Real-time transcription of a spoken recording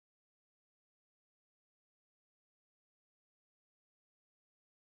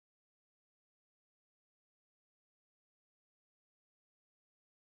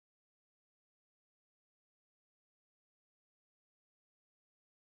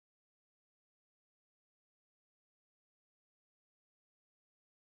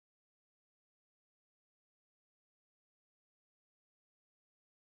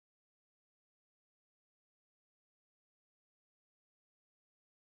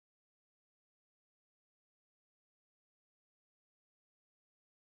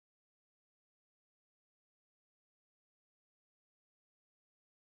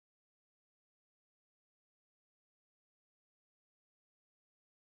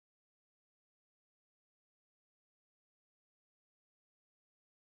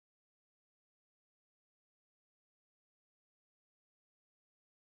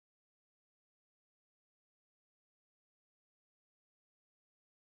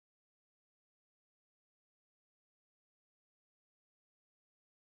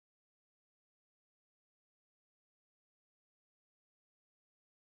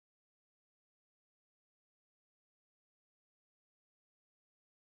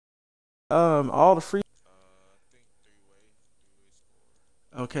All the free. I think three-way score.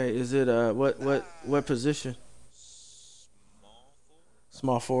 Okay, is it what position? Small four.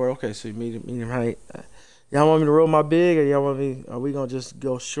 Small forward. Okay, so medium height. Y'all want me to roll my big, or y'all want me? Are we gonna just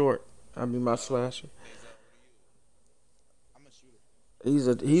go short? I mean my slasher. Nazar, what are you? I'm a shooter.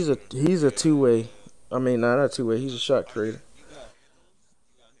 He's a two way. I mean, not two way. He's a shot creator. You got handles?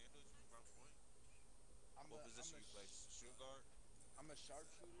 You got handles? You can run point? What position you play? Shooting guard? I'm a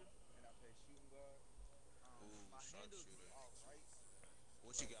sharpshooter and I play shooting guard. Ooh, my handles is sharpshooter. all right.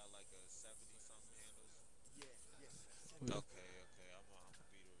 What you got, like a 70 something handles? Yeah, yeah. Okay, okay. I'm a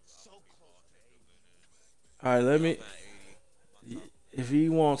beat ball handle then. All right, let Yeah, me. I'm at 80. My top. If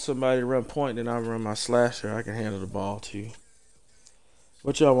you want somebody to run point, then I'll run my slasher. I can handle the ball too.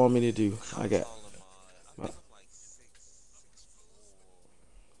 What y'all want me to do? How I got. tall am I? I My, think I'm like 6'4".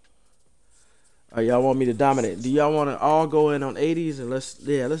 y'all want me to dominate? Do y'all want to all go in on 80s and let's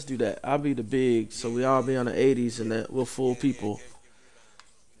do that. I'll be the big, so we all be on the 80s and that we'll fool Yeah, yeah. people. Give me the.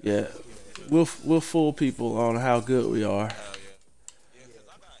 Yeah, we'll fool people on how good we are. Hell yeah. Yeah, cause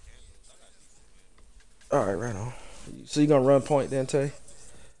I got handles. I got decent handles. All right, right on. So you gonna run point then, Tay?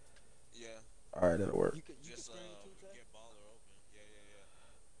 Yeah. All right, that'll work. Just get baller open. Yeah, yeah, yeah.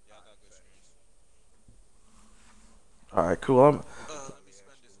 Y'all got good screens. All right, cool. Let me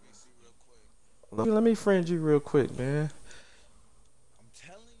spend this VC real quick. Let me friend you real quick, man. I'm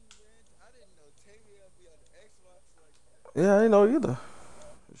telling you, man. I didn't know Tavia would be on the Xbox like that. Yeah, I ain't know either.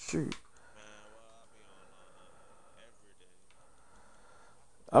 Shoot, Man, well, I'll be on every day.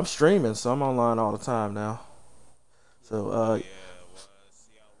 I'm streaming, so I'm online all the time now. So, Oh yeah, well,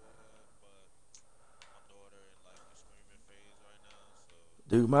 see, I would, but my daughter in like the screaming phase right now, so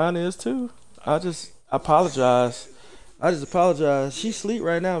dude, mine is too. I I just can't. apologize. I just apologize. She sleep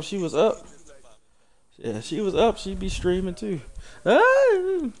right now. If she was up, Justify. yeah, she was up. She'd be streaming too.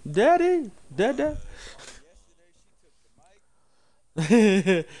 Ah, daddy, dad. Yesterday she took the mic.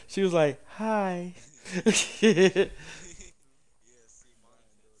 She was like, hi. Yeah, see,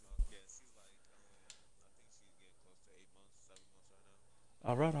 mine is yeah. She's like, I think she's getting close to 8 months, 7 months right now.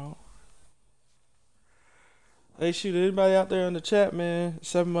 All right, on. Hey, shoot, anybody out there in the chat, man?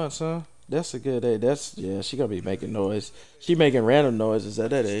 7 months, huh? That's a good age. That's yeah. She gonna be making noise. She making random noises at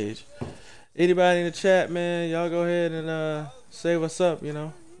that age. Anybody in the chat, man? Y'all go ahead and say what's up. You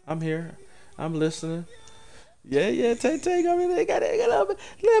know, I'm here. I'm listening. Yeah, yeah. Tay gonna be. They got a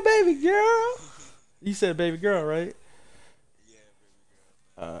little baby girl. You said baby girl, right? Yeah, baby girl,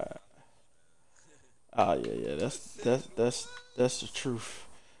 man. Uh, Childish, man. oh yeah, yeah. That's the truth.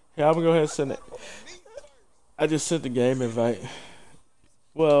 Yeah, I'm gonna go ahead and send it. Me first. I just sent the game invite.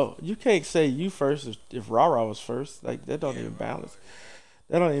 Well, you can't say you first if Rara was first. Like that don't Yeah, even Rara balance. already went.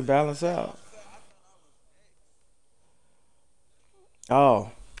 That don't even balance Oh, out. I thought I was next.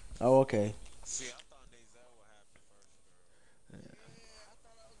 Oh, oh, okay. See, I thought Nazar would happen first, bro. Yeah. I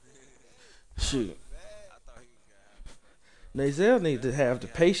thought I was next. Shoot, I thought he was gonna happen first, bro. Nazel need to have the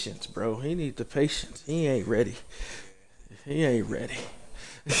patience, bro. He need the patience. He ain't ready. Yeah, He ain't ready.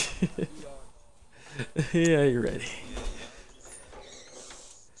 we all know. He ain't ready. Yeah, y'all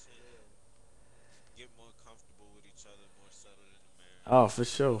just chill, get more comfortable with each other, more settled in the Oh, marriage, for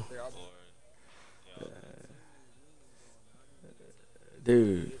sure, or y'all good too.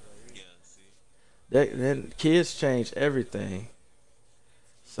 dude. Yeah, see. That then kids change everything.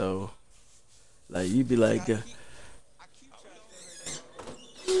 So like you be See, like, I keep I trying to really tell think. her that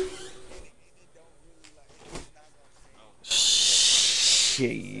though, and it don't really like it's not gonna phase her.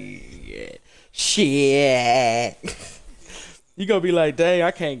 shit, shit. You gonna be like, dang,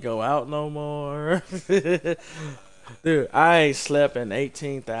 I can't go out no more. Dude, I ain't slept in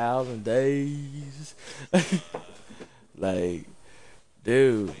 18,000 days. Like,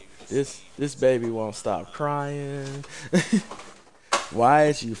 dude, this baby won't stop crying. Why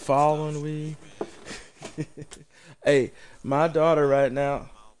is you following me? Hey, my daughter right now,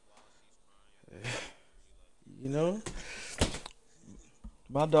 you know,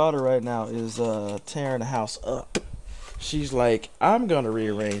 my daughter right now is tearing the house up. She's like, I'm gonna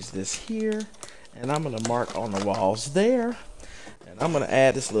rearrange this here, and I'm gonna mark on the walls there, and I'm gonna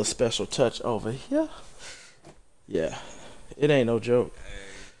add this little special touch over here. Yeah, it ain't no joke.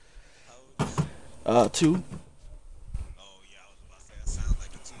 Hey, how old is she? Two. Oh yeah, I was about to say that sounds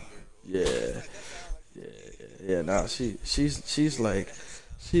like a 2 year old. Yeah, That sounds like some yeah, teenage yeah. shit. No,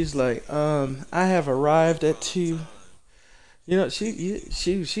 she's like, I have arrived at About two. time. You know,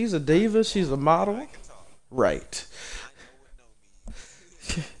 she's a diva. She's a I model, can talk. right? I know what no means.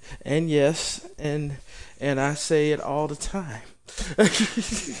 And yes, and I say it all the time.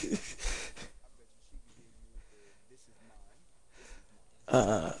 I bet you she be hitting you with the this is mine. This is mine.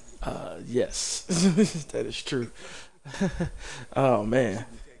 uh, Yes, that is true. Oh man,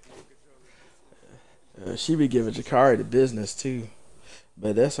 she be giving Jakari the business too.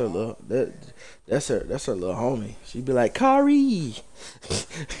 But that's her little homie. She be like, Kari,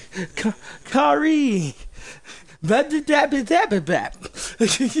 Kari, bap.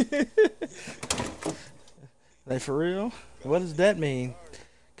 Like for real? What does that mean?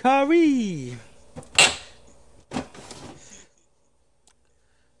 Kari.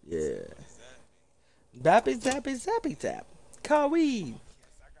 Yeah. Dappy zappy zappy tap. Kari.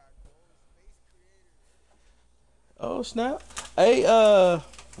 Oh snap! Hey,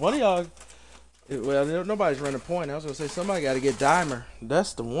 one of y'all. Well, nobody's running point. I was gonna say somebody got to get Dimer.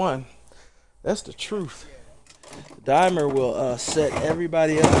 That's the one. That's the truth. Dimer will set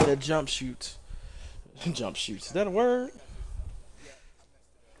everybody up that jump shoots. Jump shoots. Is that a word?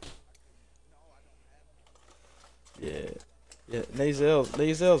 Yeah. Yeah.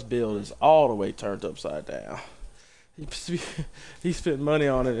 Nazel's build is all the way turned upside down. He spent money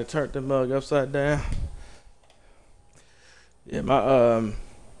on it and turned the mug upside down. Yeah,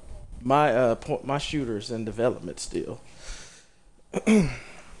 my shooter's in development still. Oh,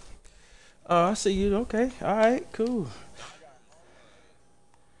 I see you. Okay, all right, cool.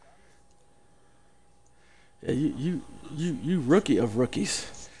 Yeah, you rookie of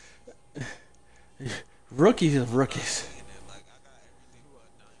rookies, rookie of rookies.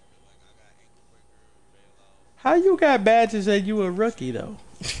 How you got badges and you a rookie though?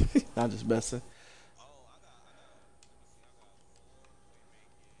 I'm just messing.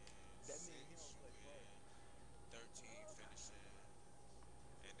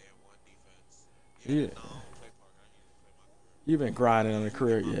 Yeah, you've been grinding on the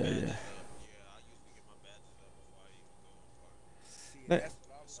career. Yeah, yeah. That-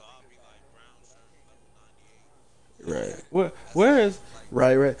 right. Where is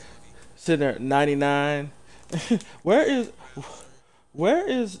right? Sitting there at 99. where is where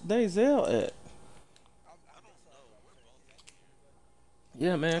is Denzel at?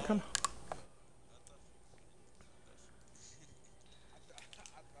 Yeah, man, come.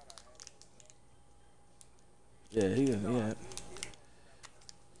 Yeah, he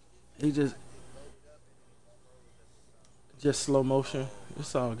just slow motion.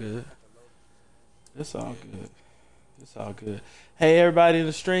 It's all good. It's all good. It's all good. Hey, everybody in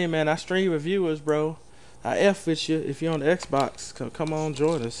the stream, man. I stream with viewers, bro. I F with you if you're on the Xbox. Come on,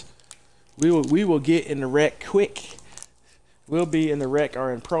 join us. We will get in the rec quick. We'll be in the rec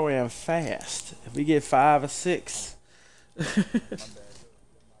or in pro am fast. If we get 5 or 6.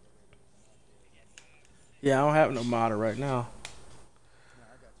 Yeah, I don't have no modder right now.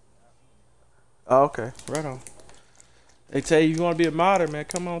 Oh, okay, right on. They tell you want to be a modder, man.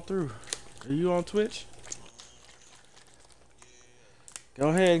 Come on through. Are you on Twitch? Go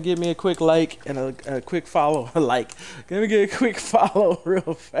ahead and give me a quick like and a quick follow. Like, let me get a quick follow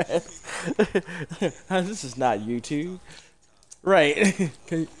real fast. This is not YouTube, right?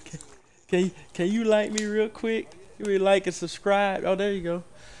 Can you like me real quick? Give me a like and subscribe. Oh, there you go.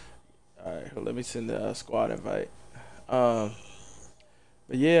 All right, well, let me send the squad invite. Um,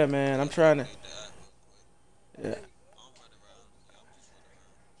 but yeah, man, I'm trying to. Yeah,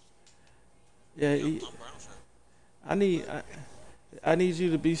 yeah. I need. I need you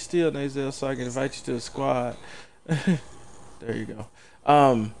to be still, Nazel, so I can invite you to the squad. There you go.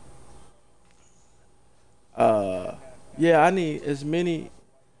 Um, yeah, I need as many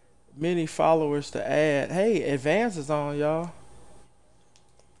followers to add. Hey, Advance is on, y'all.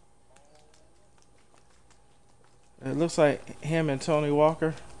 It looks like him and Tony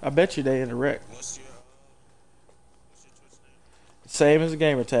Walker. I bet you they in the wreck. Same as the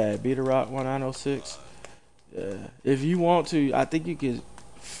gamer tag. Beat a Rock 1906. Yeah. If you want to, I think you could.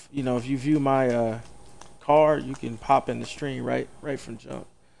 You know, if you view my card, you can pop in the stream right from jump.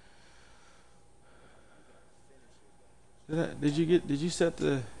 Did you get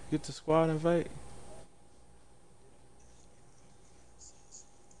the squad invite?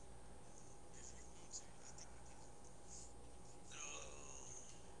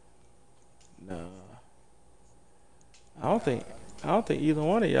 No. I don't think either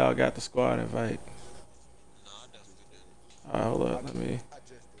one of y'all got the squad invite. Alright, hold up. Let me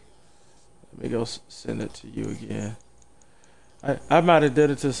go send it to you again. I might have did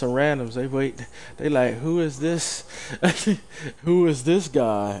it to some randoms. They like, who is this? Who is this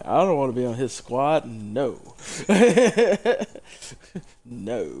guy? I don't want to be on his squad. No.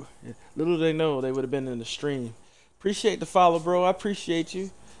 No. Little they know they would have been in the stream. Appreciate the follow, bro. I appreciate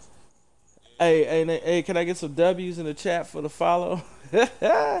you. Hey, can I get some W's in the chat for the follow?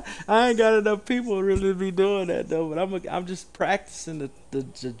 I ain't got enough people really to be doing that though. But I'm just practicing the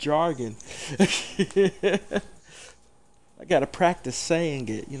jargon. I gotta practice saying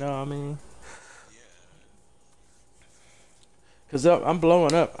it. You know what I mean? Cause I'm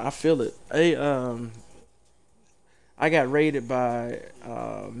blowing up. I feel it. I got rated by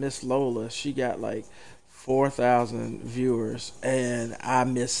Miss Lola. She got like 4,000 viewers, and I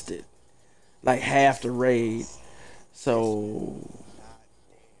missed it, like half the raid. So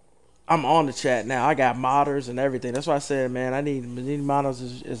I'm on the chat now. I got modders and everything. That's why I said, man, I need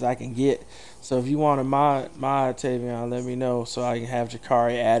modders as I can get. So if you want to mod Tavion, let me know so I can have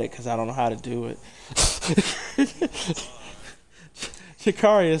Jakari added because I don't know how to do it.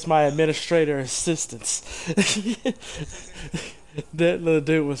 Jakari is my administrator assistant. That little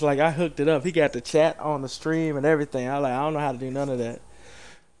dude was like, I hooked it up. He got the chat on the stream and everything. I don't know how to do none of that.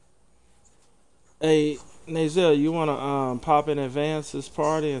 Hey, Nazel, you wanna pop in advance this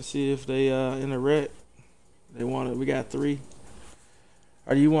party and see if they in the rec? They want it. We got three.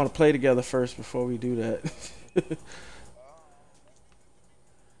 Or do you want to play together first before we do that?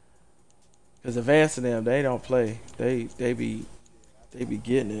 Cause advancing them, they don't play. They be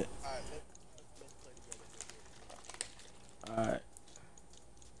getting it. All right.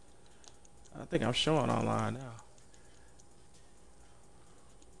 I think I'm showing online now.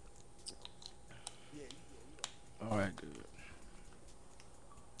 All right, good.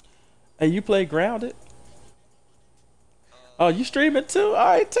 Hey, you play Grounded? Oh, you stream it too? All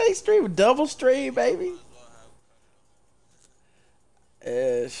right, take stream, double stream, baby.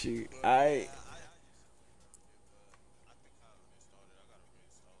 Yeah, shoot. I.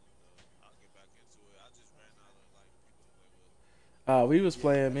 We was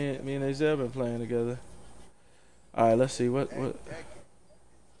playing. Me and Azel been playing together. All right, let's see what.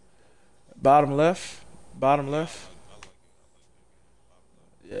 Bottom left. Bottom left.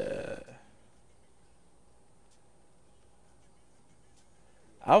 Yeah.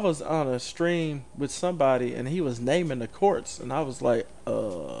 I was on a stream with somebody and he was naming the courts and I was like,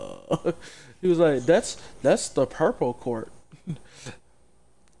 he was like, that's the purple court.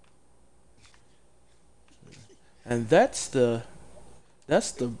 And that's the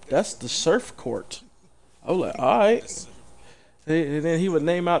surf court. I was like, all right. And then he would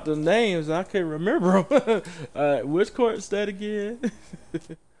name out the names and I couldn't remember them. Which court's that again?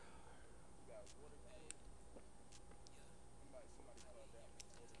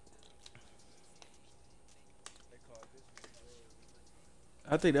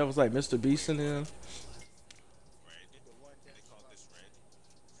 I think that was like Mr. Beast and them.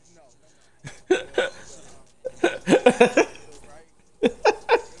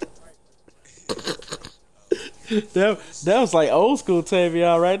 That was like old school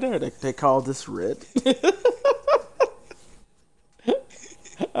Tavion right there. They called this red.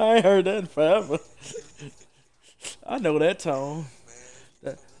 I ain't heard that in forever. I know that tone.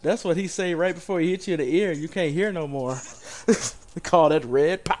 That's what he say right before he hits you in the ear. You can't hear no more. They call that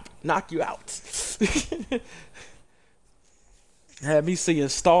red pop, knock you out. Had me seeing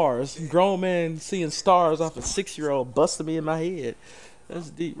stars. Grown man seeing stars off a 6-year-old busting me in my head. That's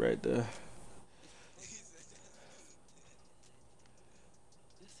deep right there.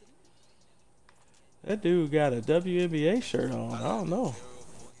 That dude got a WNBA shirt on. I don't know.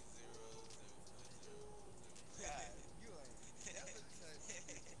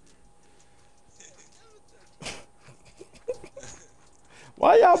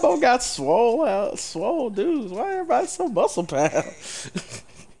 Why y'all both got swole dudes? Why everybody so muscle bound?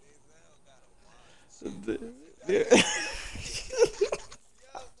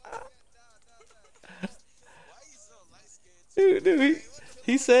 dude,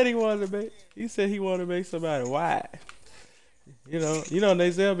 he said he wanted to make. He said he wanted to make somebody wide.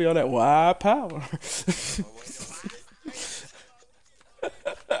 Nazel be on that wide power.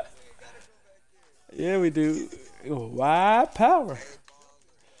 Yeah, we do. Wide power.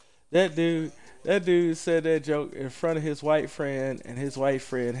 That dude said that joke in front of his white friend, and his white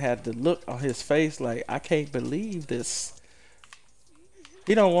friend had the look on his face like, I can't believe this.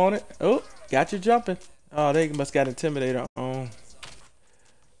 He don't want it. Oh, got you jumping. Oh, they must got intimidator on.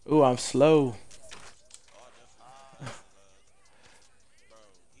 Ooh, I'm slow.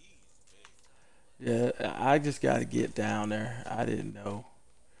 Yeah, I just gotta get down there. I didn't know.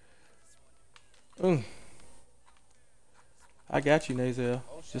 I got you, Nazel.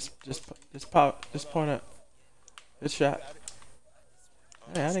 Just point up. Good shot.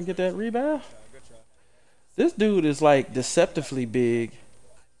 Hey, I didn't get that rebound. This dude is like deceptively big.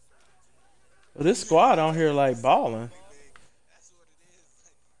 Well, this squad on here like balling.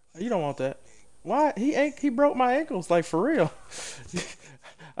 You don't want that. Why he broke my ankles like for real.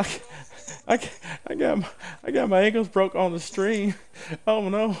 I, I, I got my ankles broke on the stream. Oh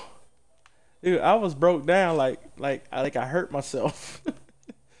no, dude, I was broke down like I hurt myself.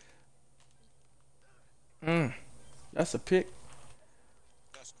 mm, that's a pick.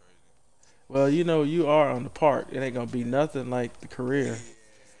 That's crazy. Well, you know you are on the park. It ain't gonna be nothing like the career.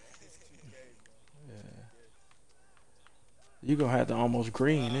 Yeah, it's 2K, bro. It's Yeah. 2K. You gonna have to almost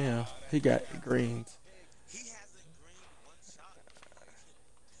green now. That He he got got he got greens. picked. He hasn't greened one shot, bro. Like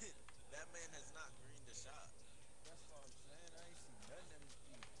that man has not greened a shot. That's what I'm saying. I ain't seen nothing in the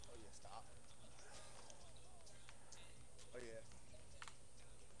feet. Oh yeah, stop. Oh yeah.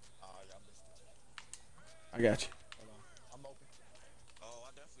 Oh, I missed it. I got you. Hold on. I'm open. Oh, I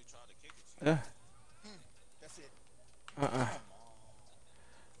definitely tried to kick it to you. Yeah. That's it. Uh-uh. Come on.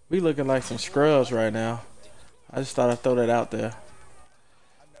 We looking like some scrubs right now. I just thought I'd throw that out there.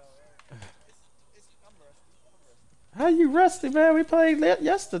 I know, right? It's I'm rusty. I'm rusty. How you rusty, man? We played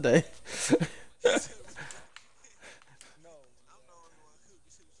yesterday. No, I'm the only one who should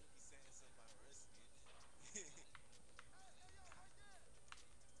be saying something about wrestling.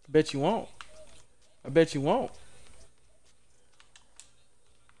 Bet you won't. I bet you won't.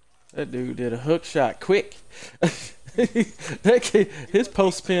 That dude did a hook shot quick. His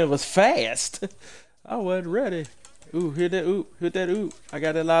post spin was fast. I wasn't ready. Ooh, hit that oop, hit that oop. I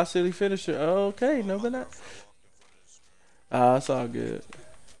got that live city finisher. Okay, no, but not. I walked in front of the screen. Ah, it's all good.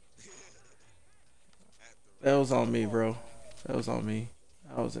 At the That was on me, bro. That was on me.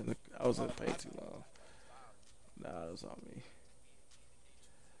 I was in the paint too long. Nah, it was on me.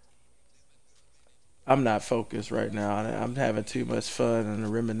 I'm not focused right now. I'm having too much fun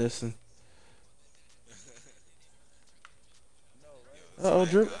and reminiscing. no, right? Yo, this Oh,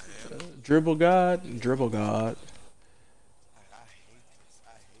 man got him. dribble god, dribble god. I hate this.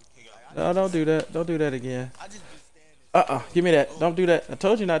 I hate He this. got Like, No, don't do that. Don't do that again. I just be standing Give me still. that. Don't do that. I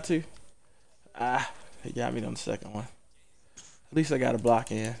told you not to. Ah, he got me on the second one. At least I got a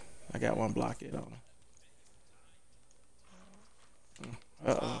block in. I got one block in on him. Uh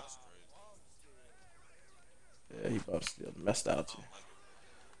Oh, oh. that's crazy. Yeah, he both still messed out I you. don't like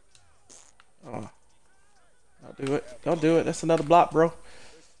it. Oh, don't do it. Don't do it. That's another block, bro.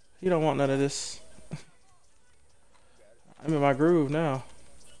 You don't want none of this. I'm in my groove now.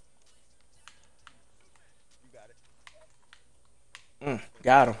 You got it.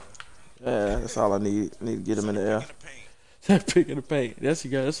 Got him. Yeah, that's all I need. I need to get him in the air. In the paint. Picking the paint. That's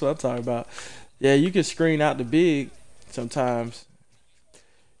you guys. That's what I'm talking about. Yeah, you can screen out the big sometimes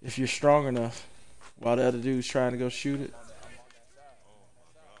if you're strong enough, while the other dude's trying to go shoot it. I'm on that side. Oh my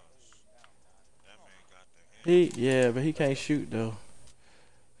gosh. That man got the hand. But he can't shoot though.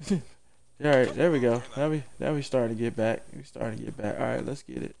 All right, there we go. Now we starting to get back. We starting to get back. All right, let's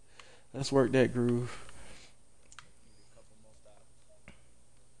get it. Let's work that groove. Need a couple more stops.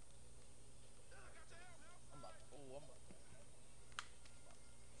 I'm about to, oh, I'm about to,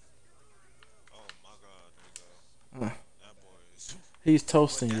 Oh my god, there you Uh, go. That boy is. He's But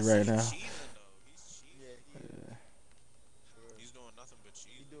toasting you that's right him now. cheesing though. He's cheesing. yeah, Yeah. sure. He's doing nothing but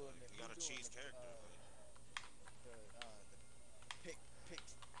cheese. He doing Like, it. he He got a doing cheese the, character. Like, the pick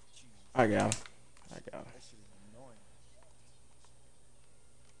cheese. I got him. I got him. That shit is annoying.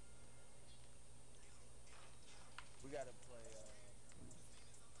 We gotta play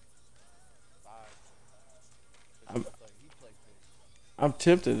five. 'Cause I'm- he play pick. I'm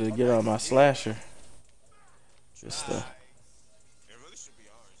tempted to get on my slasher. Just Nice. it really should be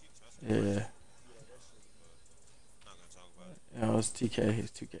ours. He tested. yeah. Yeah, that shit is Not gonna talk about it. You know, it's TK.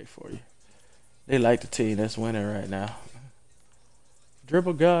 It's 2K for you. They like the team that's winning right now.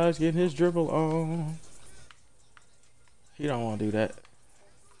 Dribble guys getting his dribble on. He don't want to do that.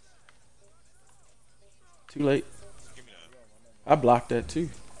 Too late. Give me that. I blocked that too.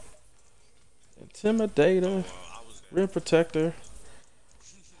 Intimidator, I was there. rim protector,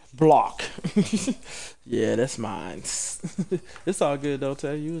 block. Yeah, that's mine. It's all good though.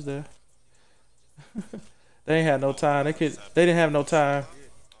 Tay, you was there. They ain't had no time. They didn't have no time.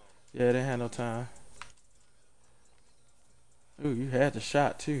 Yeah, they didn't have no time. Ooh, you had the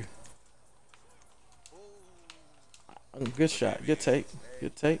shot too. Good shot. Good take.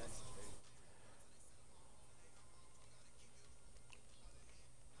 Good take.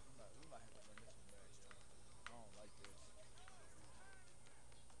 we might have to run this one back, yo. I don't like this.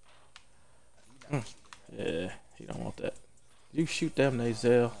 He not shooting that. Yeah, he don't want that. You shoot them,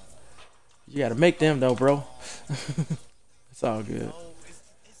 Nazel. You gotta make them though, bro. It's all good. No,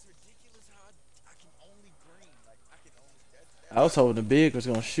 it's ridiculous how I can only green. Like I can only that. I was hoping the big was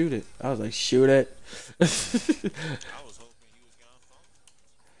gonna shoot it. I was like, shoot it. I was hoping he was gonna fall.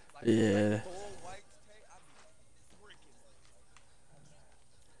 Like, Yeah. Like,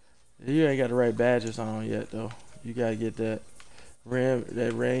 You ain't got the right badges on yet though. You gotta get that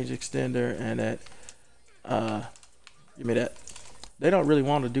range extender and that uh give me that. They don't really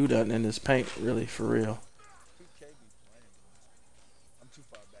want to do that in this paint really for real. 2K be playing with me. I'm too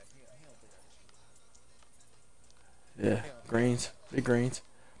far back. He don't think I can shoot. Yeah, He don't think I greens, big greens.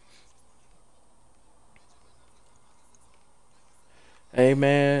 Hey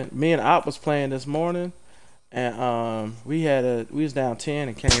man, me and Op was playing this morning, and we was down 10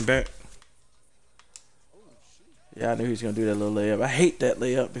 and came back. Oh shoot. Yeah, I knew he was gonna do that little layup. I hate that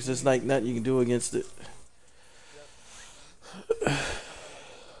layup because it's like nothing you can do against it. Yep. I like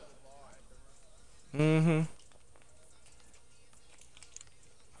to pop the ball at the rim. Mm-hmm.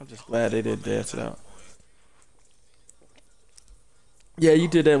 I'm just glad they didn't dance it out. Yeah, you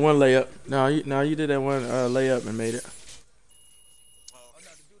did that one layup. No, you did that one layup and made it. Oh, Oh no,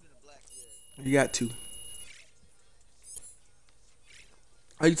 okay. the dude in the black. Yeah. You got two.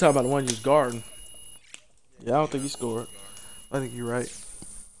 Oh, you talking about the one you was guarding? Yeah. Yeah, I don't think Yeah, you the one scored. was guarding. I think you're right.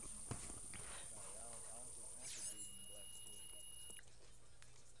 No, yeah, I don't think dude in the black scored.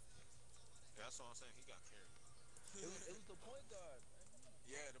 Yeah, that's what I'm saying. He got carried. It was the point guard, man.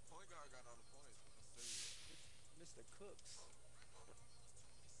 Yeah, the point guard got all the points. I feel you. Mr. Cooks.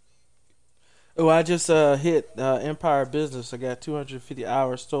 Oh, I just hit Empire Business. I got 250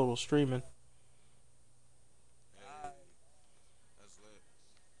 hours total streaming, I Hey, that's lit.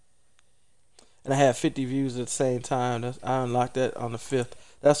 and I had 50 views at the same time. I unlocked that on the 5th.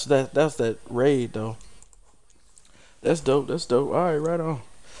 That's that raid though. That's dope. That's dope. All right, right on.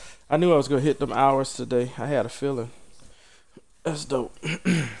 I knew I was gonna hit them hours today. I had a feeling. That's dope.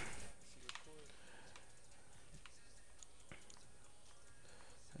 see a court.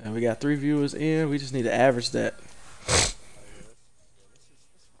 And we got 3 viewers in. We just need to average that. Oh yeah, let's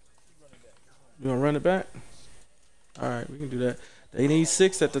run it back. Let's run it You back. wanna run it back? All right, we can do that. They need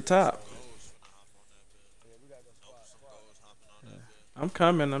 6 at the Need some top. goals finna hop on that bit. Yeah, we gotta go Nope, squad, some squad. goals hopping on that bit. I'm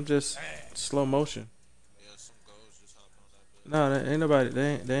coming. I'm just slow motion. Yeah, some goals just hopped on that bit. No, that ain't nobody.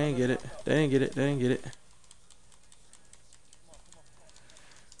 They Oh, ain't let's get it. hop out. They ain't get it. They ain't get it. Come on.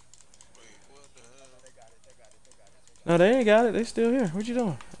 Wait, what the Oh no, hell? they got it. They got it. They got it. They got No, it. they ain't got it. They still here. What you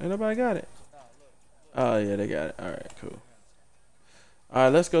doing? Ain't nobody got it. Nah, look. Oh yeah, they got it. All right, cool. They got it. All right,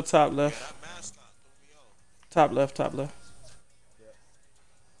 let's go top Yeah, left. that mascot threw me off. Top left. Top left. Yep.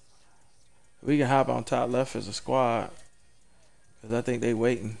 We can hop on top left as a squad. Cause I think they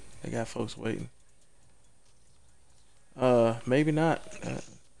waiting. They got folks waiting. Maybe not.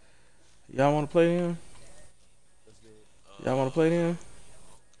 Y'all want to play them? Let's get it. Y'all want to play them?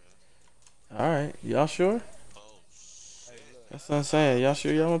 Okay. All right. Y'all sure? Oh, Hey, shit. look. That's what I'm saying. Y'all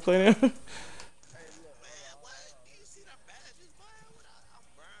sure y'all want to play them? Hey, look. Man, Hold what? on. Do you see the badges, boy? I'm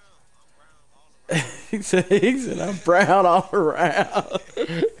brown. I'm brown all around. He said I'm brown all around.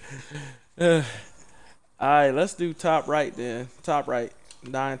 All right, let's do top right then. Top right.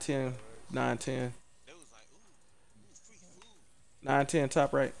 9 10. 9 10. They was like, ooh, free food. 9 10,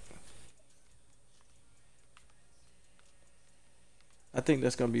 top right. I think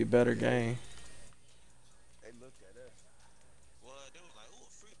that's going to be a better game. They looked at us. What? They was like, ooh, a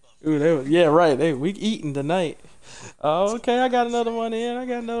free buffet. Ooh, yeah, right. We eating tonight. Oh, okay. I got another one in. All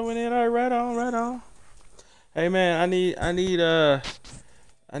right, right on, right on. Hey man, I need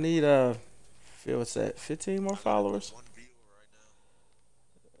feel what's that? 15 more I got followers. one viewer right now.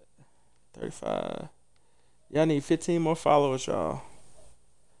 35. Y'all need 15 more followers, y'all.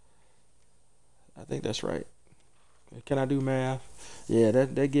 I think that's right. Can I do math? Yeah,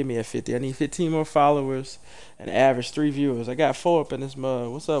 that give me a 50. I need 15 more followers and average 3 viewers. I got 4 up in this mud.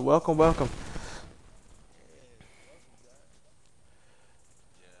 What's up? Welcome. Yeah. Welcome, guys.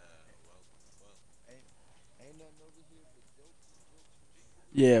 Yeah, welcome. Ain't nothing over here but jokes and jokes and jokes.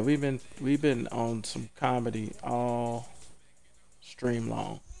 Yeah, we've been on some comedy all stream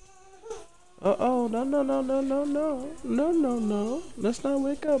long. Oh, no. Let's not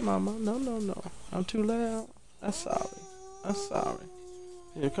wake up, mama. No. I'm too loud. I'm sorry.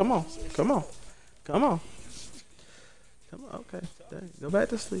 Yeah, come on. Okay. There, go back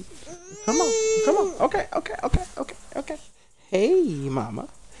to sleep. Come on. Okay. Hey, mama.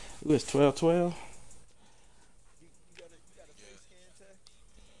 It was 12:12. You got a Yeah. face scan tech?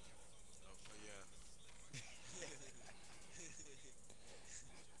 Oh, yeah.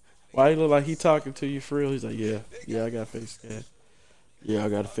 Why he look like he talking to you for real? He's like, yeah, I got a face scan. Yeah, I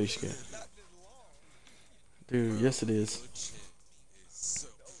got a face scan. It's not this long. Dude, yes it is. Your chin is so.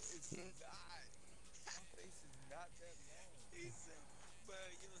 No, it's not. My face is not that long. He said,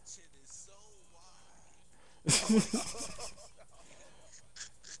 man, your chin is so wide.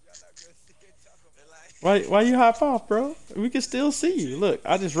 Y'all y'all not gonna see it talk They're about like, Why you hop off, bro? We can still see you. Look,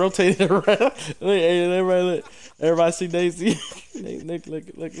 I just rotated around. Look, hey, everybody see Daisy.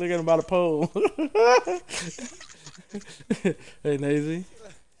 Look at him by the pole. Hey, Daisy,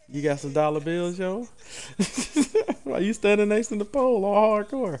 you got some dollar bills, yo? Why you standing next to the pole all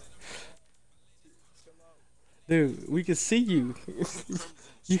hardcore? chill out. Dude, we can see you. some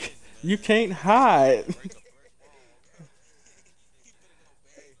You cheesing, you man. can't He finna hide. go break a brick wall. He finna go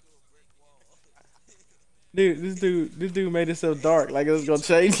bang Hey, through a brick wall. Dude, this dude made it so dark like it was gonna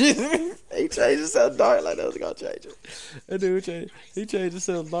change it. He changed it so dark like it was gonna change it. That dude changed. He changed it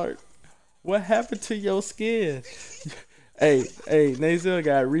so dark. What happened to your skin? Hey, Nazel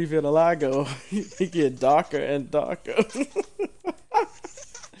got revitiligo. He get darker and darker.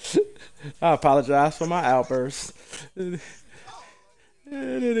 I apologize for my outburst. That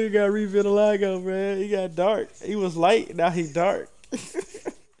dude got revitiligo, man. He got dark. He was light, now he dark.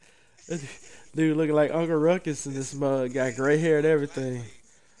 Dude looking like Uncle Ruckus in this mug. Got gray hair and everything.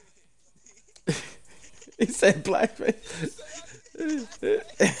 He said blackface.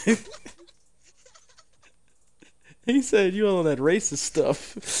 He said you on that racist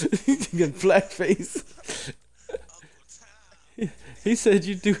stuff. You get blackface. Uncle Tom. He said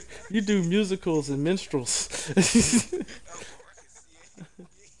you do musicals and minstrels. Uncle Ruckus,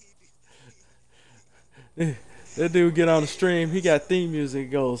 yeah. That dude get on the stream. He got theme music.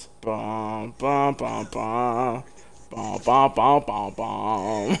 It goes bum bum bum bum bum bum bum bum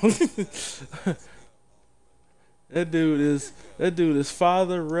bum. That dude is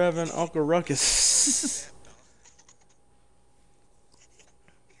Father Reverend Uncle Ruckus.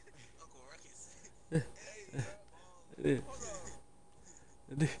 Uncle Ruckus.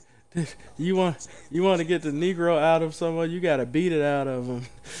 You want to get the Negro out of someone, you gotta beat it out of him.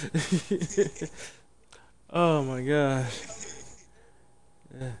 Oh my gosh.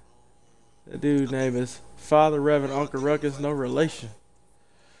 Yeah. That dude's name is Father Reverend Uncle Ruckus, no relation.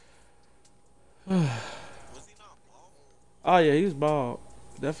 Was he not bald? Oh yeah, he was bald.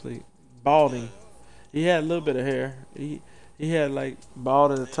 Definitely balding. He had a little bit of hair. He had like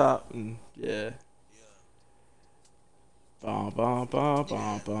bald at the top and yeah. Yeah. Bum bum bum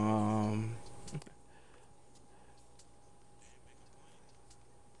bum bum.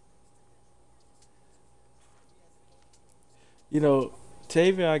 Didn't make a point. You know,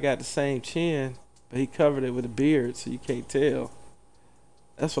 Tavion got the same chin, but he covered it with a beard, so you can't tell.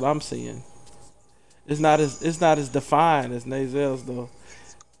 That's what I'm seeing. It's not as defined as Nazel's though.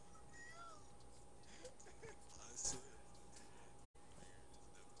 I said,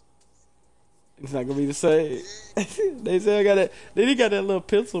 It's not gonna be the same. Nazel got that. Then he got that little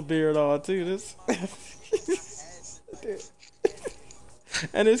pencil beard on too. This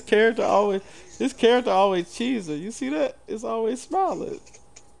and his character always cheesing. You see that? It's always smiling.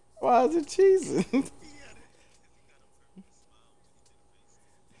 Why is it cheesing? he got a purple smile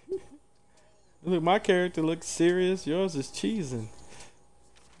when he did a face. Look, my character looks serious. Yours is cheesing.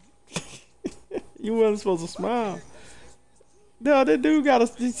 You wasn't supposed to smile. No, that dude got a.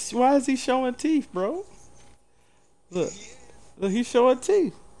 Why is he showing teeth, bro? Look, look, he's showing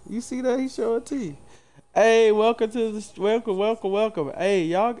teeth. You see that? He's showing teeth. Hey, welcome to the welcome. Hey,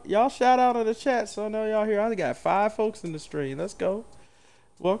 y'all shout out in the chat so I know y'all here. I only got 5 folks in the stream. Let's go.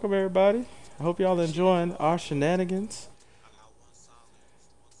 Welcome everybody. I hope y'all enjoying our shenanigans. I got one solid.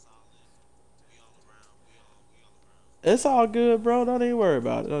 One solid. We all around. We all around. It's all good, bro. Don't even worry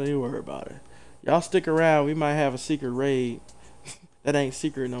about it. Don't even worry about it. Y'all stick around. We might have a secret raid. That ain't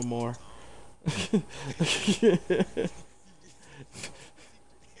secret no more.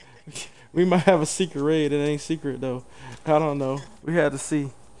 We might have a secret raid. It ain't secret though. I don't know. We had to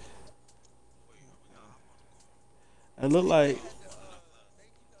see. Wait, we gotta hop on the boat. It looked like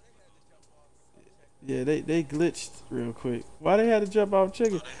They, they had to jump off and come check. yeah, they glitched real quick. Why they had to jump off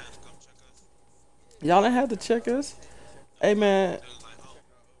chicken? Oh, they had to come check us. Y'all didn't have to check us. Hey man, They was like, oh,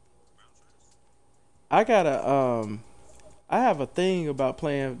 brown shirts. I gotta I have a thing about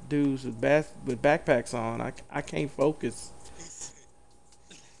playing dudes with backpacks on. I can't focus.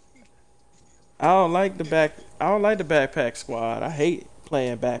 I don't like the backpack squad. I hate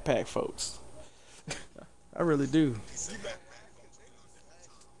playing backpack folks. I really do. He said backpack folks. We on different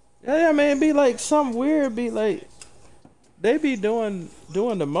time. Yeah, man, be like something weird. Be like they be doing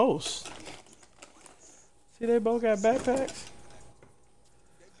the most. See, they both got backpacks,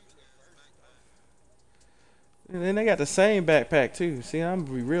 and then they got the same backpack too. See, I'm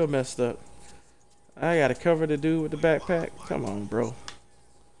gonna be real messed up. I gotta cover the dude with the backpack. Come on, bro.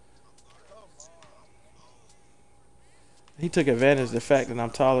 He took advantage of the fact that I'm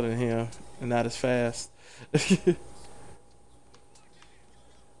taller than him and not as fast.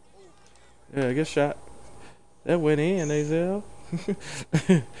 Yeah, good shot. That went in, Azel.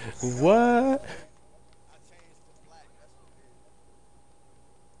 What? I changed to black. That's what it is.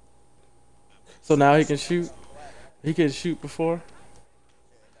 So now he can I was shoot. on black. He can shoot before.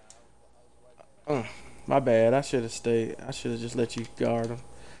 Yeah, nah, I was white man. Uh, my bad. I should have stayed. I should have just let you guard him.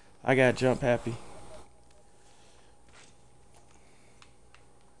 I got jump happy.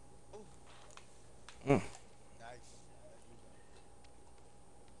 Ooh, Mm. nice. Nice rebound.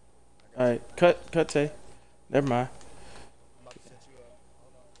 I All got you. right, cut, Tay. Never mind. I'm about to set you up.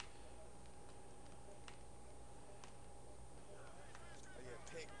 Hold on. Oh yeah,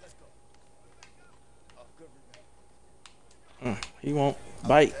 pick. Let's go. Oh, good rebound. He won't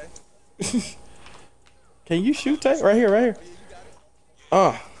bite. Okay. Can you shoot, Tay? Right here, right here. Oh yeah, you got it.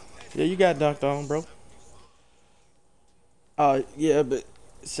 Uh, yeah, you got dunked on, bro. Yeah, but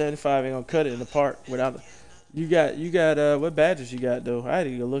 75 ain't gonna cut it in the park without. You got what badges you got though? I had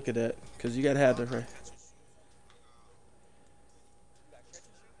to go look at that because you gotta have the right. You got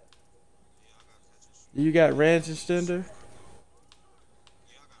catch and shoot. You got range extender.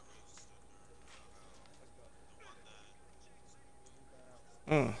 Let's go. Good rebound.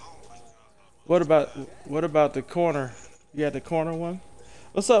 Mm. What about what about the corner? You got the corner one.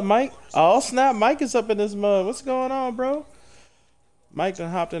 What's up, Mike? Oh snap, Mike is up in this mud. What's going on, bro? Mike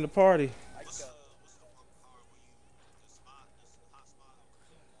done hopped in the party. Mike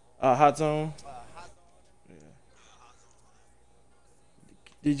Hot zone. hot zone.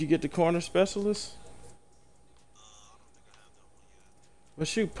 Did you get the corner specialist? Well,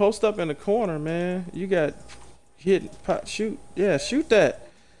 shoot, post up in the corner, man. You got hit, pot, shoot. Yeah, shoot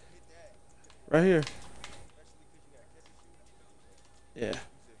that Hit that. right here. Especially because you got catch and shoot. Yeah,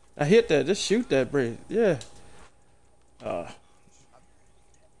 I hit that. Just shoot that, Bree. Yeah. Uh,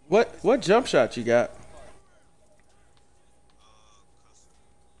 what jump shot you got?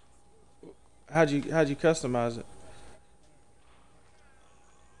 How'd you customize it?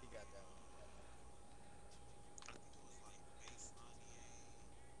 He got that one.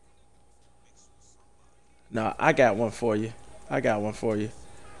 No, I got one for you. I got one for you.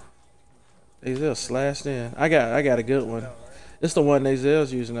 Azel slashed in. I got a good one. No, right? It's the one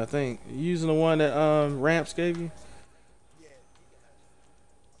Azel's using, I think. You using the one that Ramps gave you? Yeah, he can have it.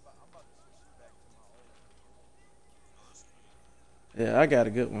 I'm about to switch it back to my old one. Yeah, I got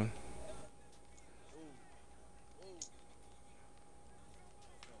a good one. Ooh, ooh.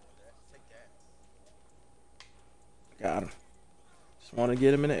 You don't want that. Take that. Got him. Just want to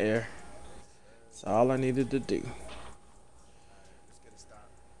get him in the air. That's all I needed to do. Alright, let's get a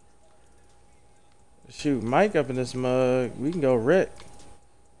stop. Shoot, Mike up in this mug. We can go wreck.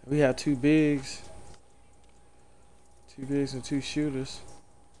 We have two bigs. Two bigs and two shooters.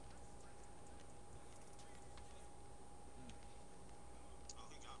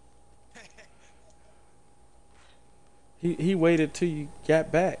 He waited till you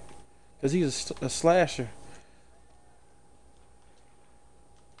got back. Because he's a slasher.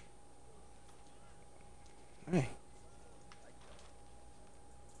 Hey.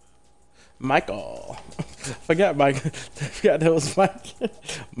 Michael. Forgot Mike. Forgot that was Mike.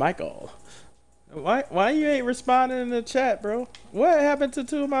 Michael. Why you ain't responding in the chat, bro? What happened to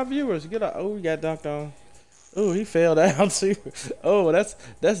two of my viewers? Get up. Oh, he got dunked on. Oh, he fell down too. Oh, that's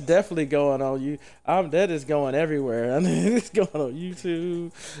definitely going on you. That is going everywhere. I mean, it's going on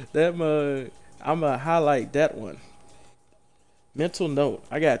YouTube. That mug. I'm gonna highlight that one. Mental note.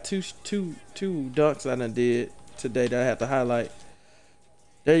 I got two dunks I done did today that I have to highlight.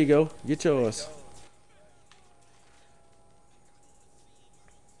 There you go. Get yours.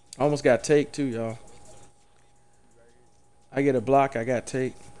 Almost got take too, y'all. I get a block, I got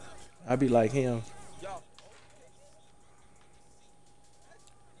take. I be like him. Yo.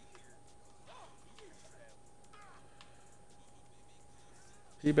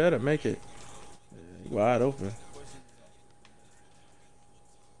 He better make it. He wide open. What shoes is on?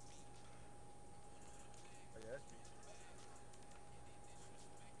 Oh yeah, that's me.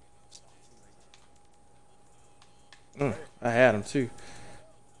 Too late. I had him too.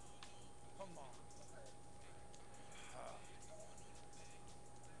 Come on.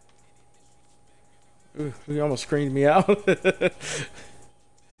 Ooh, he almost screened me out.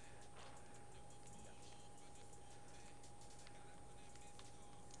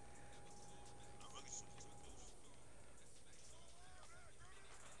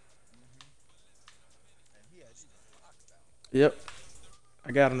 And he had you boxed out. Yep,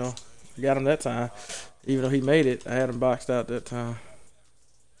 I got him though. I got him that time. Even though he made it, I had him boxed out that time.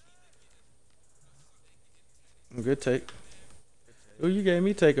 Good take. Oh, you gave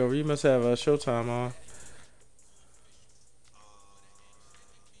me takeover. You must have a Showtime on.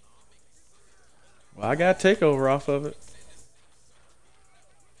 Well, I got takeover off of it.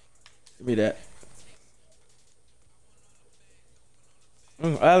 Give me that.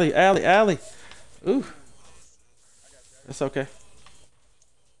 Alley, alley, alley. Ooh, that's okay.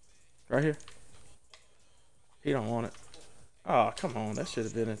 Right here. He don't want it. Oh, come on. That should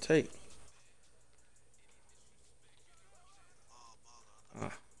have been a take. Uh,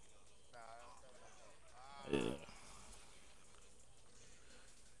 yeah,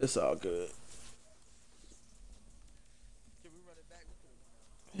 it's all good. Can we run it back? We could have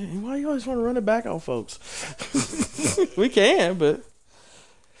won that. Yeah, why you always want to run it back on folks? We can, but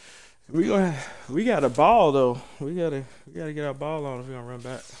we gonna we got a ball though. We gotta get our ball on if we gonna run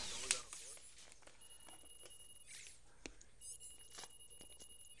back. He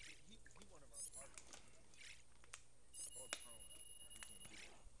one of our partners. Or prone. We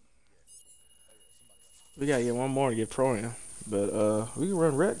can't do that. Yeah. Oh yeah. Somebody got. We gotta get one more to get pro in. But we can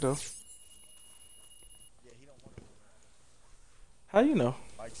run rec though. Yeah. He don't want to run that. How you know?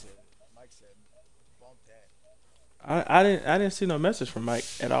 Mike said. Mike said. Bump that. I didn't see no message from Mike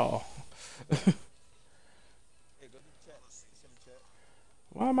at all. Hey, go to the chat. It's in the chat.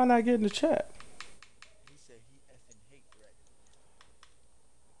 Why am I not getting the chat? He said he effing hate Greg.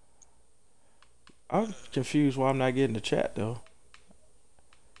 I'm confused why I'm not getting the chat though.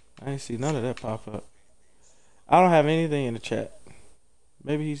 I ain't see none of that pop up. I don't have anything in the chat.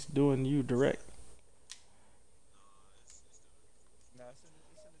 Maybe he's doing you direct Nah, it's in the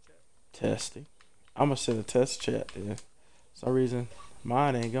chat. testing. I'm gonna send a test chat then. Some reason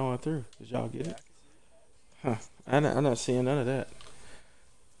mine ain't going through. Did y'all get Yeah, it? I can see it. Huh. I'm not seeing none of that.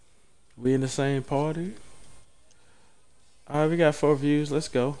 We in the same party? Alright, we got 4 views. Let's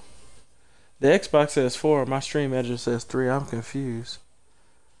go. The Xbox says 4. My stream editor says 3. I'm confused.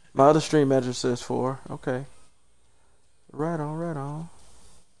 My other stream editor says 4. Okay. Right on, right on.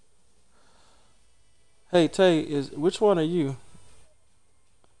 Hey Tay, which one are you?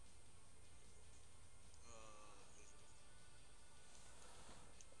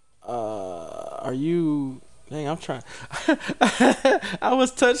 Are you? Dang, I'm trying. I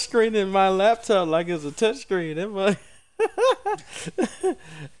was touch screening my laptop like it's a touch screen. I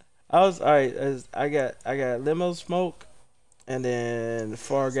was all right. I got limo smoke, and then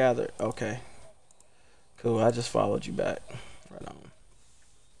far gather. Okay, cool. I just followed you back. Right on.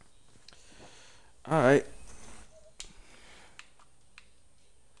 All right.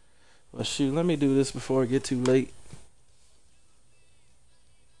 Well, shoot. Let me do this before it get too late.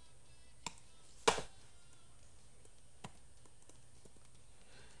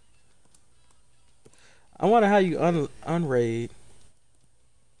 I wonder how you unraid.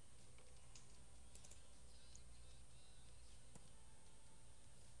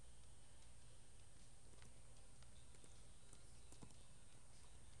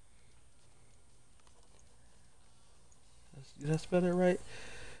 Did I spell it right?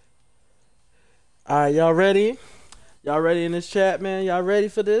 All right, y'all ready? Y'all ready in this chat, man? Y'all ready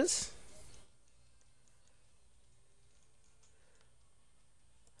for this?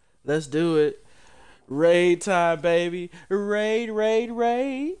 Let's do it. Raid time, baby. Raid, raid,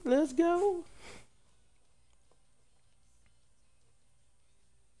 raid. Let's go.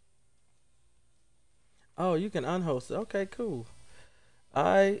 Oh, you can unhost it. Okay, cool. All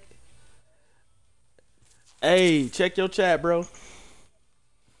right. Hey, check your chat, bro.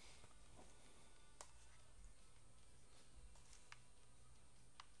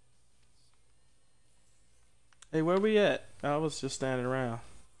 Hey, where we at? I was just standing around.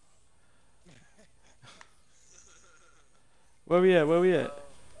 Where we at? Where we at?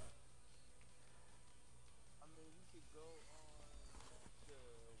 I mean, we could go on the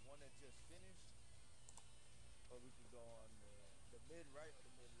one that just finished, or we could go on the mid right or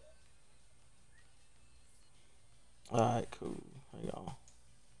the mid left. All right, cool. Hang on.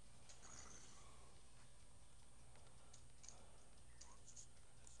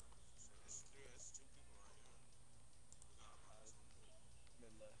 It's 2 people right here. We got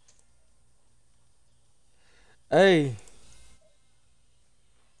Mid left. Hey.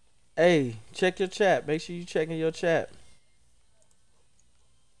 Hey, check your chat. Make sure you checking your chat.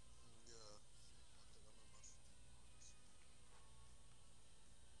 yeah.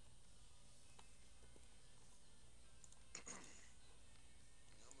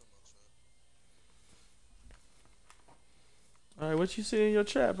 I'm in my chat. All right, what you see in your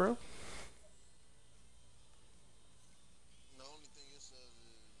chat, bro? The only thing it says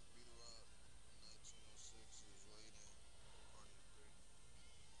is Beat Rock 1906 is waiting. Party of 3.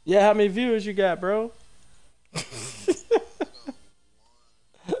 Yeah, how many viewers you got, bro? I got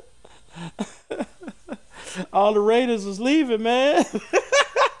 1. All the Raiders was leaving, man.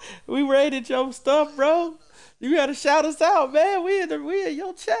 We rated your stuff, bro. You gotta shout us out, man. We in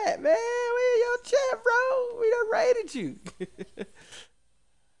your chat, man. We in your chat, bro. We done rated you.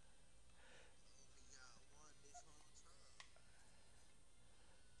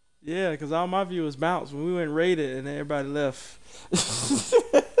 Yeah, cause all my viewers bounced when we went rated and everybody left.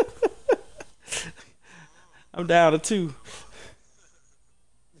 I'm down to two.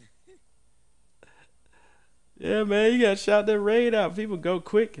 Yeah, man, you gotta shout that raid out. People go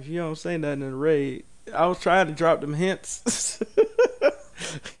quick if you don't say nothing in the raid. I was trying to drop them hints.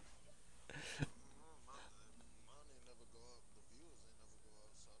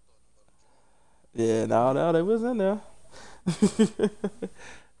 Yeah, no, they was in there.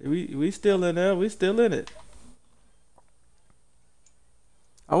 We still in there. We still in it.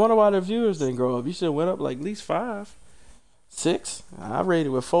 I wonder why the viewers didn't grow up. You should have went up like at least 5, 6. I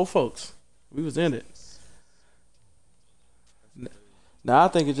rated with 4 folks. We was in it. Now I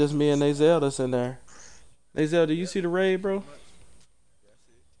think it's just me and Nazel that's in there. Nazel, do you see the raid, bro?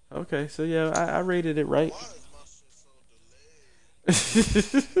 Okay, so yeah, I rated it right. Why is my shit so delayed?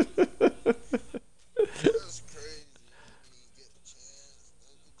 That's crazy. I didn't even get the chance.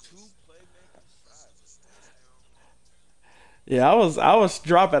 Two playmakers shots. Yeah, I was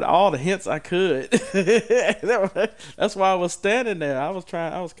dropping all the hints I could. That's why I was standing there. I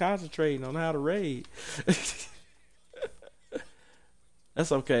was concentrating on how to raid.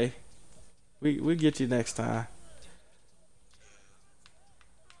 That's okay. We get you next time.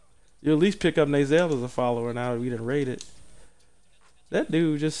 You at least pick up Nazel as a follower now that we didn't raid it. That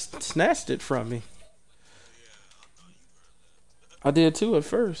dude just snatched it from me. I did too at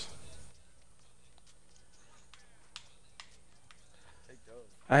first.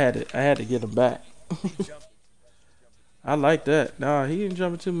 I had to get him back. I like that. Nah, he ain't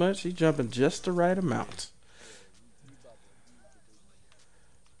jumping too much. He jumping just the right amount.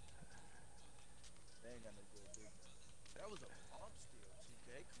 That was a bump steal, TK.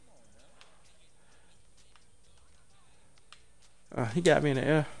 Come on now. He got me in the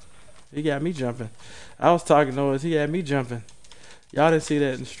air. He got me jumping. I was talking noise. He had me jumping. Y'all didn't see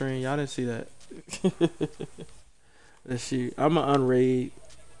that in the stream. Y'all didn't see that. Let's see. I'm an unraid.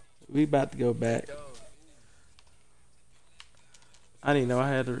 We about to go back. I didn't know I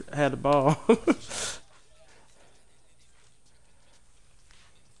had the ball.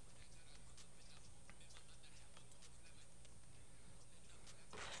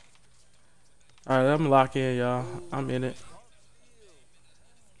 All right, I'm lock in, y'all. I'm in it.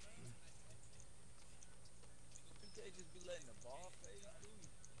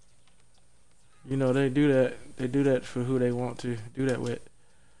 You know they do that. They do that for who they want to do that with.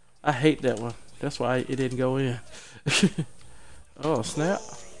 I hate that one. That's why it didn't go in. Oh snap!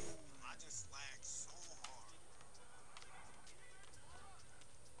 I just lagged so hard.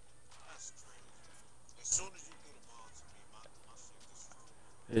 That's crazy. As soon as you threw the ball to me, my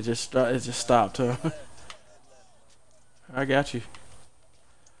shit just It just stopped, huh? I got you.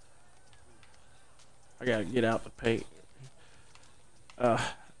 I gotta get out the paint.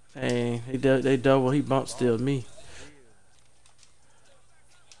 Dang, they double. He bump stealed me.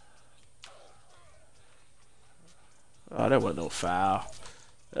 Oh, that wasn't no foul.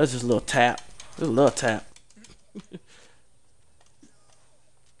 That's just a little tap. Just a little tap. You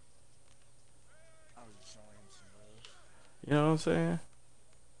know what I'm saying?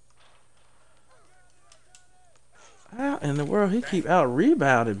 How in the world he keep out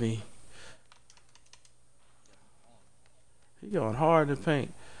rebounding me? He going hard in the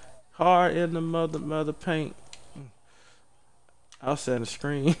paint. Hard in the mother paint. I was setting the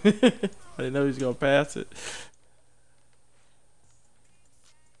screen. I didn't know he was gonna pass it.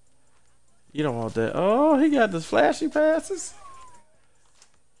 You don't want that. Oh, he got the flashy passes.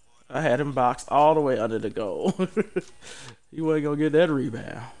 I had him boxed all the way under the goal. He wasn't gonna get that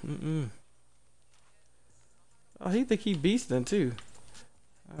rebound. Oh, he think he beasting too.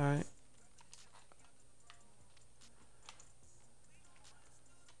 All right.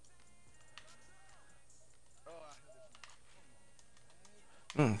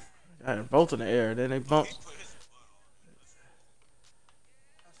 Got them both in the air. Then they bump.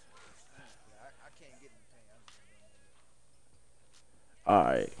 All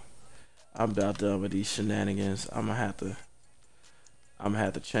right. I'm about done with these shenanigans. I'm gonna have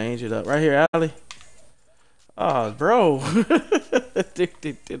to change it up right here, Ali. Oh, bro.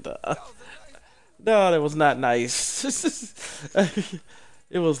 No, that was not nice.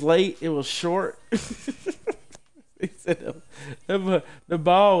 It was late. It was short. He said the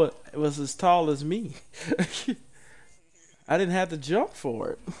ball was as tall as me. I didn't have to jump for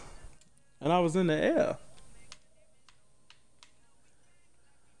it, and I was in the air.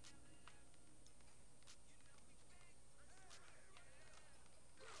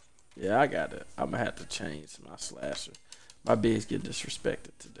 Yeah, I got it. I'm gonna have to change my slasher. My bigs get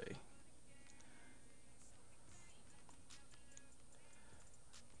disrespected today.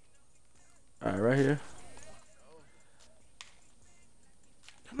 All right, right here.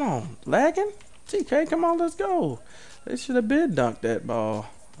 Come on, lagging. TK, come on, let's go. They should have been dunked that ball.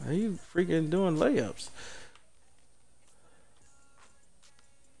 He freaking doing layups.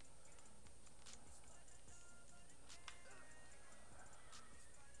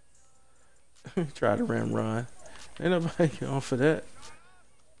 Try to rim run. Ain't nobody going for that.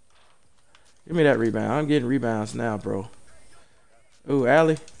 Give me that rebound. I'm getting rebounds now, bro. Ooh,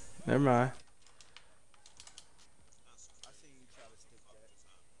 alley. Never mind. I seen you try to stick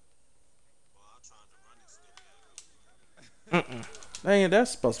Mm-mm. Dang,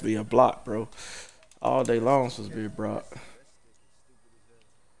 that's supposed to be a block, bro. All day long supposed to be a block. that stick is stupid as hell.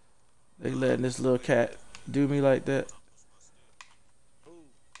 They letting this little cat do me like that. Ooh,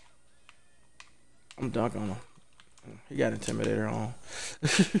 I'm dunking on him. He got intimidator on.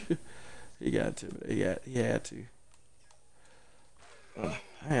 He got intimidated. He had to. I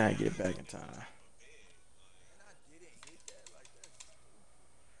gotta get back in time. and I didn't hit that like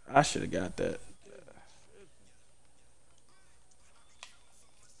that. I should have got that.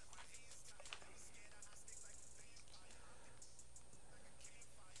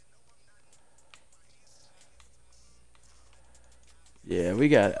 Yeah, we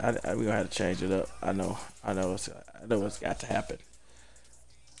got. We gonna have to change it up. I know. I know. I know what's got to happen.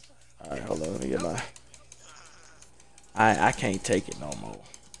 All right, hold on. Let me get my. I can't take it no more.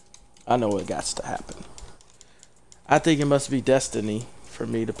 I know what got to happen. I think it must be destiny for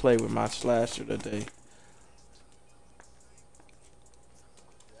me to play with my slasher today.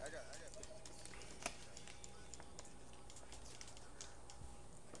 Yeah, I got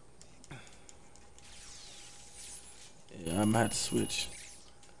Yeah, I'm gonna have to switch.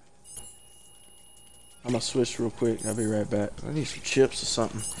 I'm gonna switch real quick. I'll be right back. I need some chips or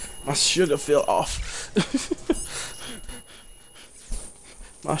something. My sugar fell off.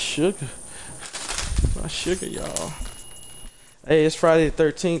 my sugar. My sugar, y'all. Hey, it's Friday the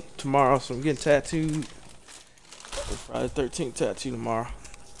 13th tomorrow, so I'm getting tattooed. It's Friday the 13th tattoo tomorrow.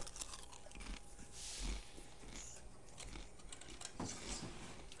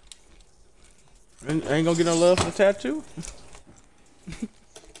 Ain't gonna get no love for the tattoo?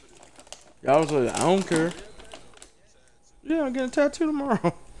 Y'all was like, I don't care. Yeah, I'm getting a tattoo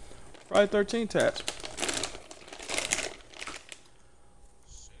tomorrow. Friday 13 tats.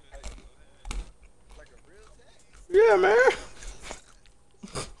 like a real tag. Yeah, man.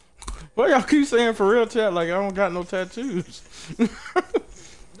 Why y'all keep saying for real tat like I don't got no tattoos? No, I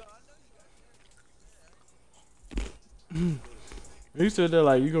know you got. You said that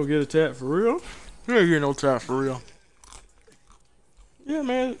like you gonna get a tat for real? You ain't getting no tat for real. Yeah,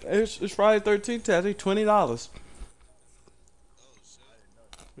 man. It's Friday 13th tattoo, $20.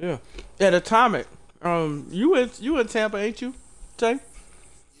 Yeah. At Atomic. You in Tampa, ain't you, Tay?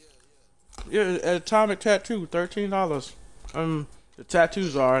 Yeah, at Atomic Tattoo, $13. The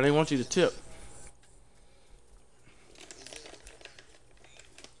tattoos are. They want you to tip.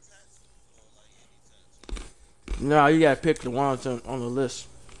 No, you gotta pick the ones on the list.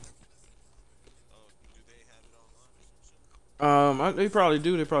 They probably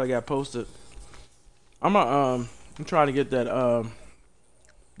do. They probably got posted. I'm trying to get that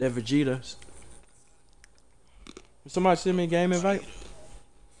Vegeta. Somebody send me a game invite.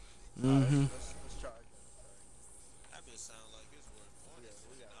 Mm-hmm. Let's try it. That bitch sound like it's worth more than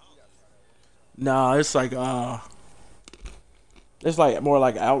 $40. Nah, it's like more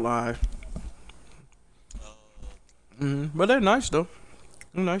like outline. But they're nice though.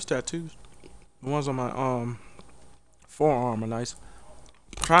 They're nice tattoos. The ones on my forearm are nice.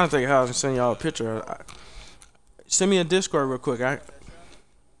 I'm trying to think how I can send y'all a picture. Send me a Discord real quick.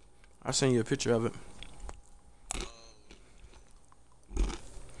 I'll send you a picture of it.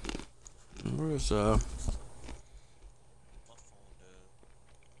 Where's My phone dead.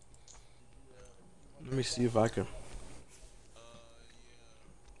 let me see if I can.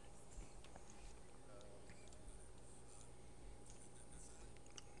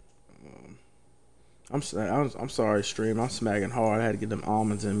 I'm sorry, stream. I'm smacking hard. I had to get them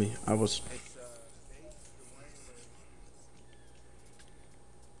almonds in me. I was. It's Bates,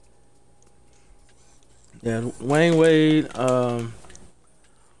 Dwayne Wade. Yeah, Wayne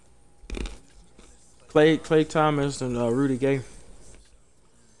Wade, Clay Thomas, and Rudy Gay.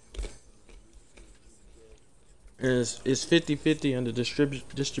 And it's 50-50 in the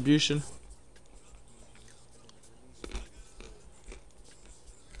distribution.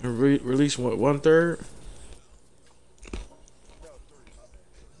 And release what, 1/3? No, three.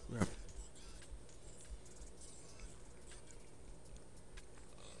 My bad. Yeah.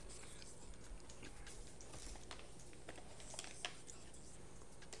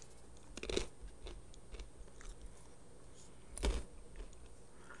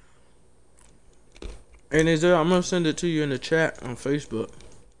 And is there, I'm gonna send it to you in the chat on Facebook.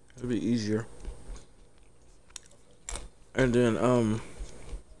 It'll be easier. And then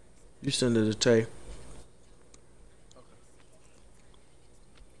you send it to Tay.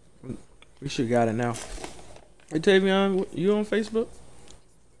 Okay. We should got it now. Hey Tavion, you on Facebook?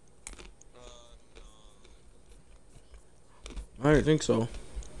 No. I didn't think so. No, yeah,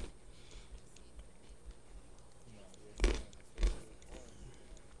 he ain't on no Facebook.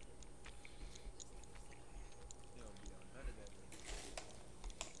 He don't be on none of that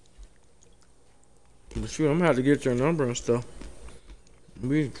lately. But shoot, I'm gonna have to get your number and stuff.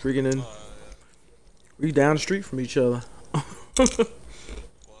 We freaking in. Yeah. We down the street from each other. What?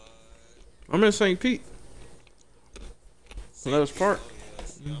 I'm in St. Pete. St. Lowe's Pete? Park. Oh,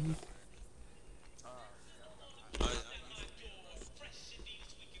 yes. Yeah, I'm I used to be in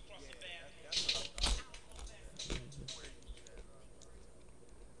Russell. Yeah, that's what I thought you was at. Where you was at,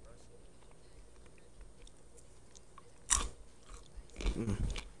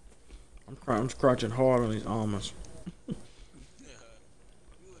 Russell. I'm crouching hard on these almonds. You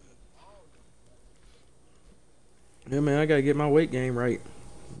in the Yeah, man, I gotta get my weight game right.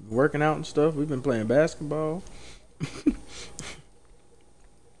 Working out and stuff. We've been playing basketball.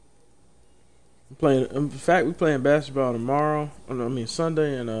 Playing. In fact, we playing basketball tomorrow. I mean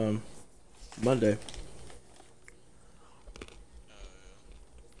Sunday and Monday.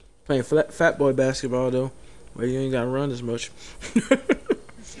 Playing fat boy basketball though, where you ain't gotta run as much.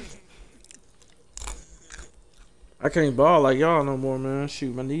 I can't ball like y'all no more, man.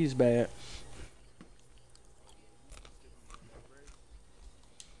 Shoot, my knees bad.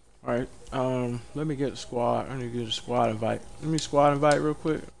 All right, let me get the squad. I need to get a squad invite. Let me squad invite real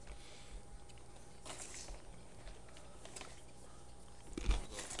quick.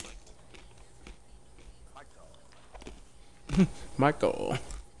 Michael.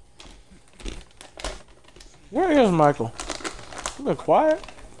 Where is Michael? You been quiet? I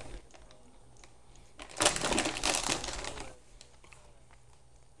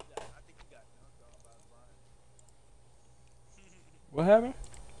think he got dunked on by Brian. What happened?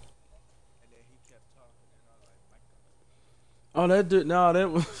 And then he kept talking, and I was like, Michael. Oh, that dude. No,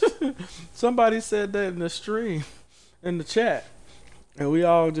 that was somebody said that in the stream, in the chat, and we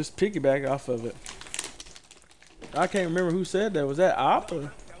all just piggyback off of it. I can't remember who said that. Was that Op?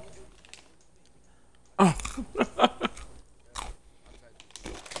 Or? Oh.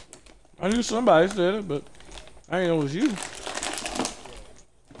 I knew somebody said it, but I didn't know it was you.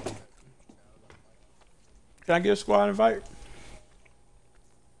 Can I get a squad invite?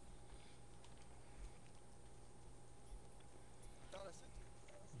 I thought I sent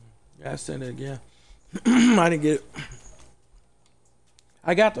it. Yeah, I sent it again. I didn't get it.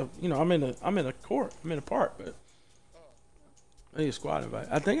 I got the, I'm in the court. I'm in the park, but I need a squad invite.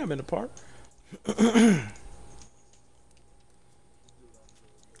 I think I'm in the park.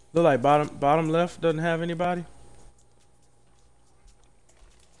 Look like bottom left doesn't have anybody.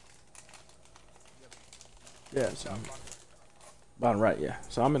 Yeah, so bottom right, yeah.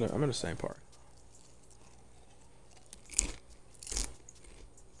 So I'm in the same park.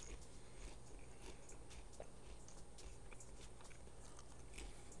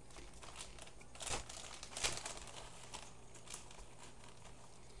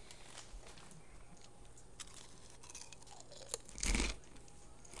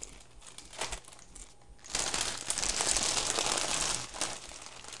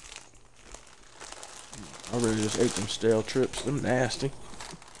 I really just ate them stale trips. Them nasty.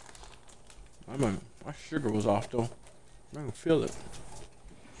 My sugar was off though. I can feel it.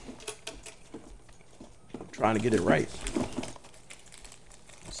 I'm trying to get it right.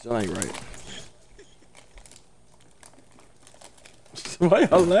 It still ain't right. Why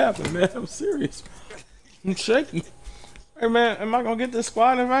y'all laughing, man? I'm serious. I'm shaking. Hey man, am I gonna get this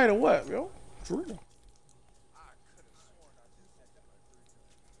squad invite or what, yo? For real. I could have sworn I just sent it like 3 times.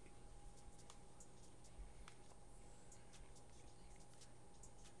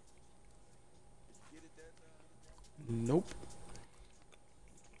 Did you get it that time? Nope.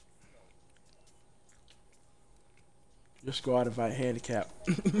 Your squad invite handicap.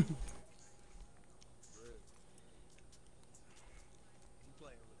 Really? You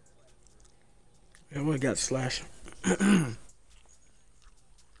playing with that? Yeah, we got slash.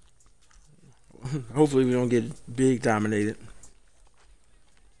 Hopefully we don't get big dominated.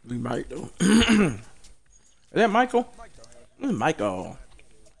 We might though. Is that Michael? Mike don't have This is Michael.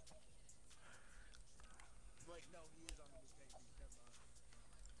 Wait, no, he is on the mistake beat.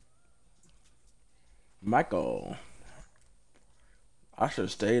 Never mind. Michael. I should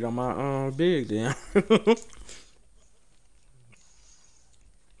have stayed on my big then.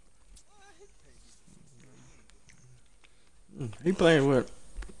 He playing with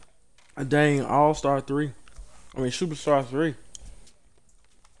a dang All-Star 3. I mean, Superstar 3.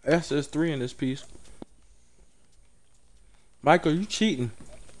 SS 3 in this piece. Michael, you cheating.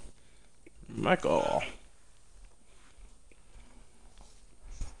 Michael.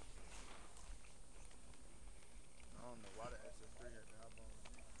 I don't know why the SS3 had the album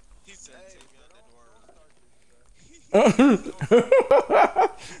on me. He said, Hey, take me bro, out that don't word. start this, bro.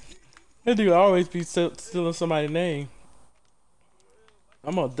 That dude always be stealing somebody's name. For real, Michael.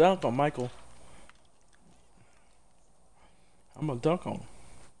 I'm gonna dunk on Michael. I'm gonna dunk on him.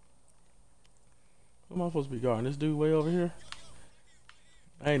 Who am I supposed to be guarding? This dude way over here?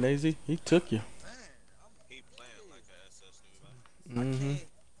 Hey, Nazy, he took you. Man, I'm He playing like a SS dude. Like, Mm-hmm. I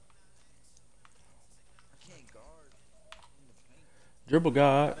can't guard in the paint. Dribble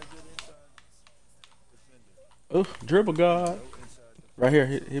God. Not a good inside defender. Oh, dribble God. No inside defender. Right here.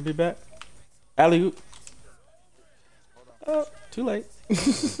 He'll be back. Alley oop. Hold on. Oh, too late.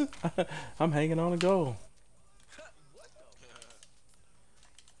 I'm hanging on a goal. What the?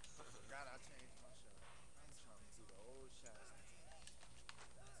 I forgot I changed my shot. I'm trying to do the old shot.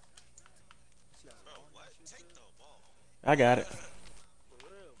 See how bro, long what? that shit Take took? the ball. I got it. For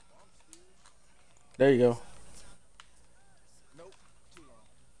real, bump still. There you go. Nope, too long.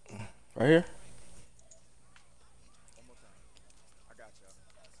 Right here. One more time. I got y'all.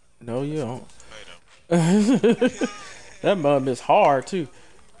 No, you don't. Made him. That mud is hard too.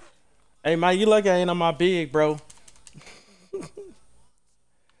 Hey, Mike, you lucky I ain't on my big, bro.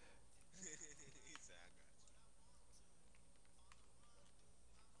 He said,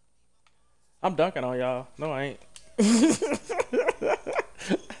 I'm dunking on y'all. No, I ain't. They gonna let you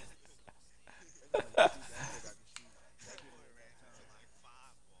shoot, but I don't think I can shoot. That I shit ran one into time. like 5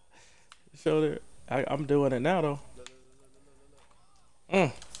 balls. Show there. I'm doing it now though. Look.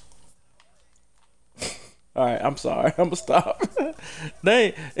 Mm. All right, I'm sorry. I'm gonna stop.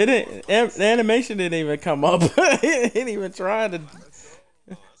 It didn't. The animation didn't even come up. He ain't even trying to. Let's go.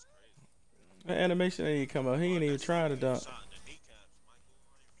 Oh, that's crazy. The animation didn't even come up. He ain't even trying to dunk. Shot in the kneecaps, Michael.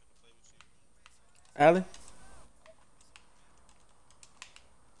 I ain't finna play with you. Allie,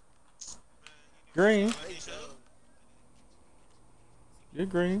 green. Man, you need to You're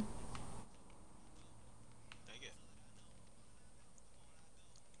green. Dang it.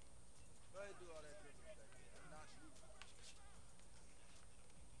 Go ahead and do all that dribbling back there. I'm not shooting.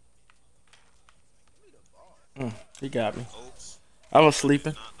 Give me the ball. He got me. Oops. I was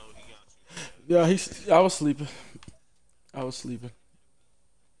sleeping. Not know he got you. Yeah, I was sleeping. I was sleeping.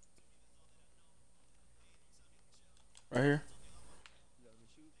 Right here. You let me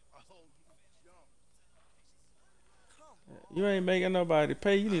shoot. Oh, you jump. Come on. You ain't making nobody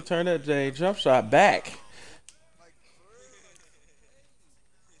pay. You need to turn that J jump shot back. Like, for real.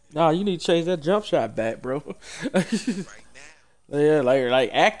 Nah, you need to change that jump shot back, bro. Right now. Yeah, like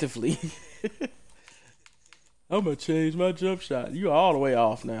actively. I'm gonna change my jump shot. You all the way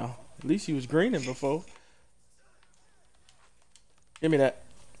off now. At least you was greening before. Give me that.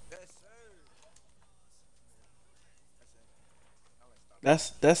 Yes, sir.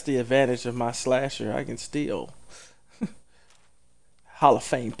 That's it. That's the advantage of my slasher. I can steal. Hall of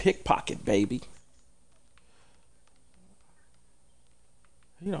Fame pickpocket, baby.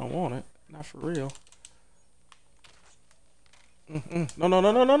 You don't want it. Not for real. No, no,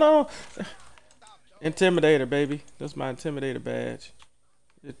 no, no, no, no. Intimidator, baby. That's my intimidator badge.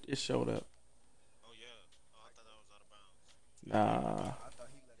 It showed up. Oh, yeah. Oh, I thought that was out of bounds. Nah, I thought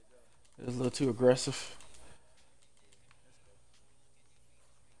he let it go. it was a little too aggressive. Let's go.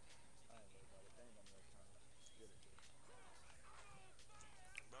 I ain't worried about it. They ain't gonna make time. Get it.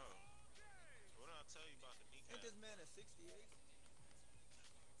 Bro, what did I tell you about the Ain't kneecap? this man at 68?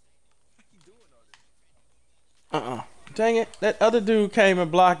 How you doing all this? Dang it. That other dude came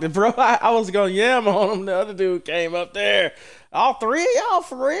and blocked it, bro. I was going to yam on him. The other dude came up there. All three of y'all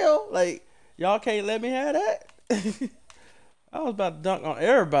for real? Like, y'all can't let me have that? I was about to dunk on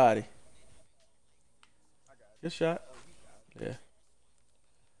everybody. I got it. Good shot. Oh, you got it. Yeah.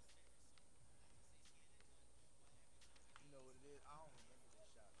 You know what it is? I don't remember this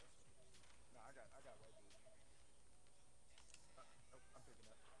shot. That's what it is. No, I got white dude. I'm picking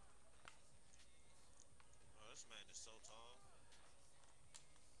up. Oh, this man is so tall.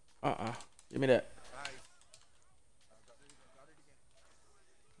 Give me that. Nice. Got it again. Got it again.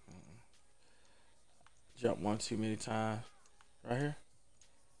 Jump one too many times. Right here.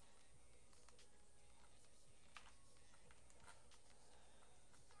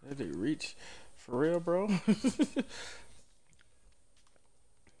 Did he reach? For real, bro?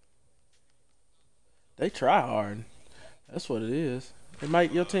 They try hard. That's what it is. Hey,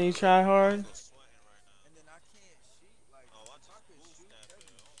 Mike, your team try hard? Michael's sweating right now. And then I can't shoot. Like, Oh, watch my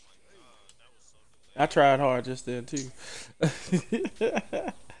I tried hard just then too.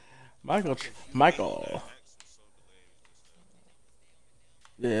 Michael, Michael.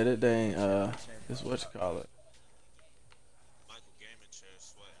 Yeah, that dang. This what you call it. Michael gaming chair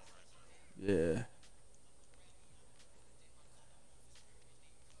sweating right now. Yeah.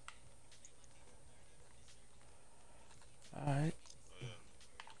 All right. Oh yeah.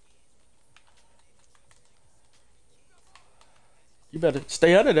 You better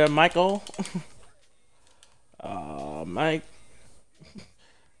stay under there, Michael. Mike.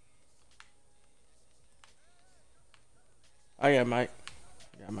 I got Mike.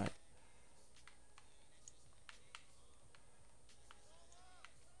 I got Mike.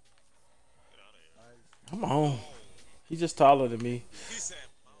 Get out of here. Come on. Oh. He's just taller than me. He said,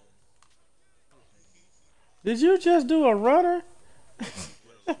 "Oh." Did you just do a runner? What is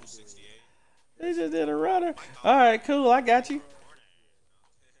it, 68? They just did a runner. All right, cool. I got you.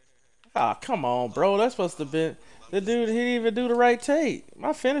 Ah, come on, bro. That's supposed to be. The dude, he didn't even do the right take.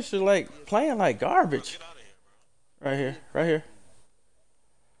 My finisher, like, playing like garbage. Get out of here, bro. Right here. Right here.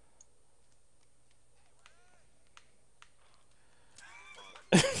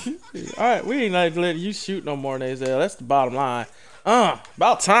 All right, we ain't like letting you shoot no more, Nazel. That's the bottom line.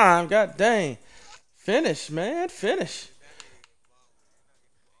 About time. God dang. Finish, man. Finish.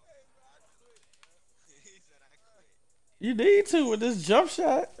 You need to with this jump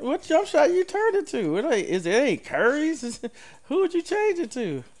shot. What jump shot you turned it to? It ain't Curry's? Who would you change it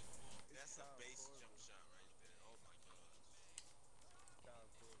to? That's a base jump shot right there. Oh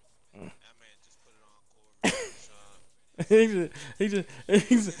my god. That man just put it on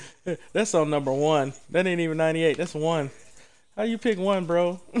court. That's on number one. That ain't even 98. That's one. How you pick one,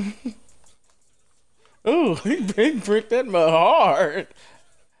 bro? Ooh, he bricked that mud hard.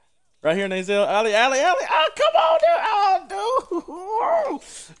 Right here, Nazel. Alley. Oh, come on, dude. Oh,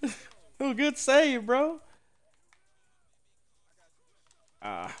 dude. Oh, good save, bro.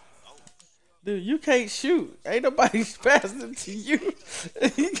 Dude, you can't shoot. Ain't nobody passing to you.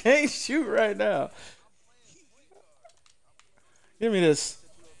 You can't shoot right now. Give me this.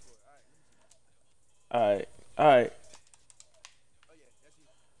 All right.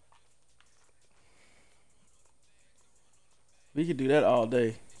 We could do that all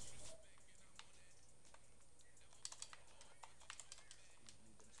day.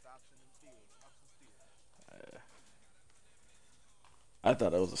 I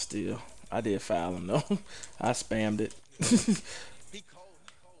thought that was a steal. I did foul him though. I spammed it. He cold.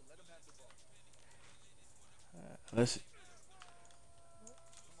 Let him have the ball. Let's.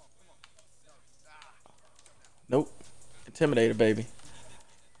 Nope. Intimidator, baby.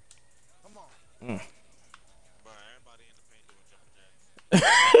 Come on. Bro, everybody in the paint doing jumping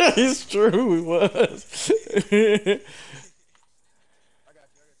jacks. It's true. It was. I got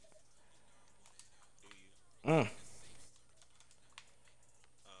you. Do you? Mm.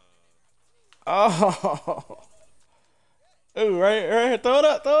 Oh. Ooh, right here. Throw it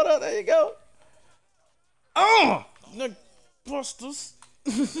up. There you go. Oh, Nick Busters.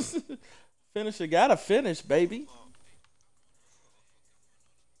 Finisher gotta finish, baby.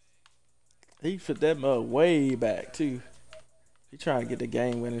 He put that mug way back too. He trying to get the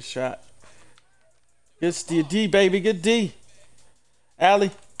game winning shot. Good D, baby. Good D. Alley.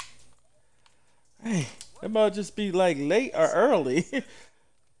 Hey, that mug just be like late or early.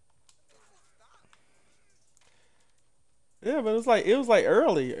 Yeah, but it was like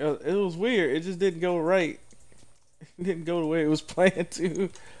early. It was weird. It just didn't go right. It didn't go the way it was planned to.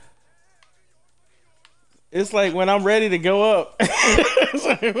 It's like when I'm ready to go up. It's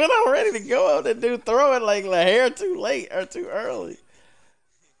like when I'm ready to go up, that dude throw it like a hair too late or too early.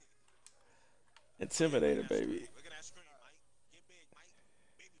 Intimidator, baby. Look at that screen, Mike. Get big, Mike.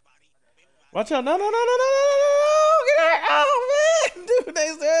 Baby body. Baby body. Watch out! No! Get out! Oh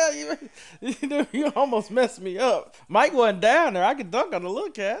man, dude, you almost messed me up. Mike wasn't down there. I could dunk on the little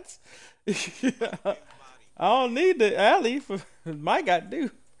cats. I don't need the alley for Mike. I do.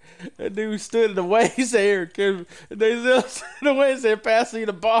 That dude stood in the way. He said, "They stood in the way and said, pass me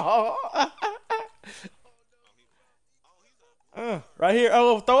the ball." Right here.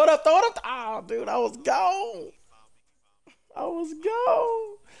 Oh, throw it up. Oh, dude, I was gone.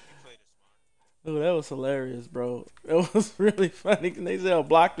 Oh, that was hilarious, bro. It was really funny. Nazel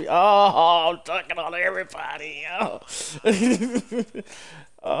blocked me. Oh, I'm dunking on everybody. Oh.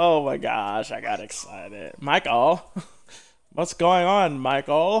 Oh my gosh, I got excited. Michael. What's going on,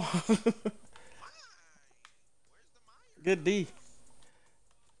 Michael? Good D.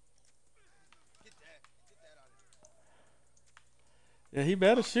 Yeah, he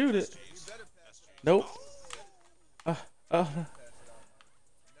better shoot it. Nope.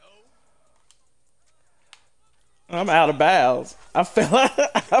 I'm out of bounds. I fell out.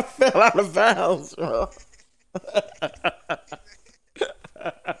 I fell out of bounds, bro. I'm serious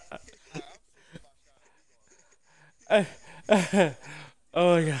about shot. You going there?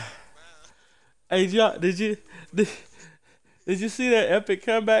 Oh my god. Man, Hey, y'all, did, did you see that epic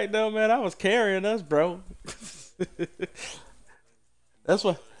comeback though, man? I was carrying us, bro. that's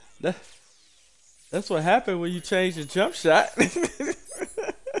what that, that's what happened when you change the jump shot.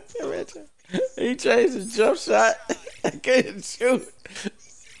 He changed the jump shot. I couldn't shoot.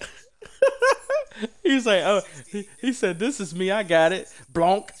 He's like, oh, he said, "This is me. I got it."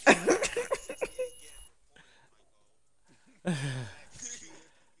 Blanc.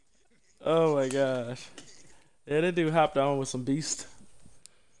 Oh my gosh. Yeah, that dude hopped on with some beast.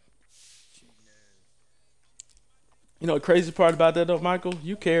 Cheating ass. You know the crazy part about that though, Michael?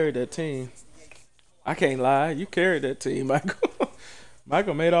 You carried that team. I can't lie. You carried that team, Michael.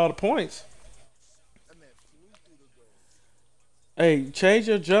 Michael made all the points. That man flew through the goal. Hey, change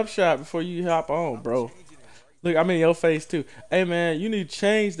your jump shot before you hop on, I'm bro. changing it right Look, I'm in your face too. Hey man, you need to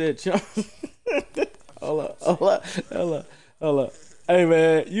change that jump. Hold up, hold up, hold up, hold up. Hey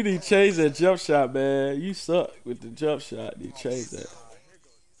man, you need to change that jump shot, man. You suck with the jump shot. You change that. now. Here go.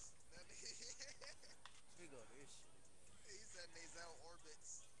 Here go this shit he said nasal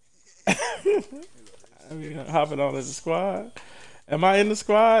orbits. again. Here go this I shit. mean, hopping on as a squad. Am I in the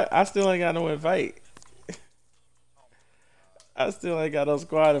squad? I still ain't got no invite. I still ain't got no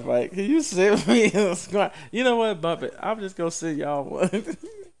squad invite. Can you send me in the squad? You know what, bump it. I'm just gonna send y'all one.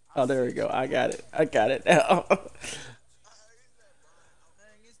 Oh, there we go. I got it. I got it now.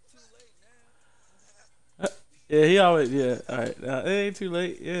 Dang, it's too late Yeah, he always. Yeah, all right. Now, it ain't too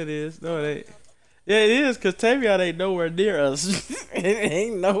late. Yeah, it is. No, it ain't. Yeah, it is because Tavion ain't nowhere near us. It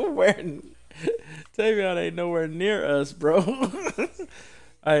ain't nowhere. Tavion ain't nowhere near us, bro. All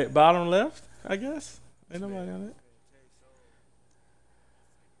right, bottom left, I guess. Ain't nobody on it.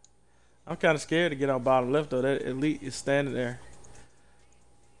 I'm kind of scared to get on bottom left though. That elite is standing there.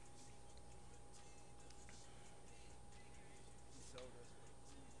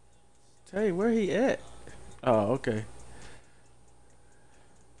 Hey, where he at? Oh, okay.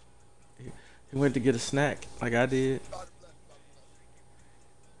 He went to get a snack like I did. now.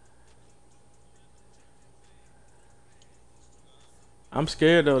 I'm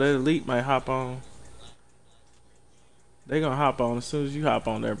scared though. That elite might hop on. They gonna hop on as soon as you hop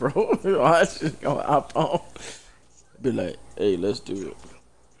on there, bro. Watch, just gonna hop on. Be like, hey, let's do it.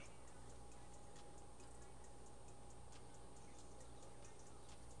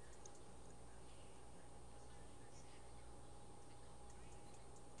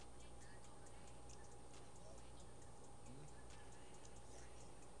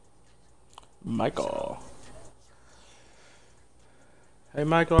 Michael. Hey,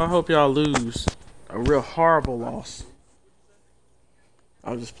 Michael, I hope y'all lose. A real horrible loss.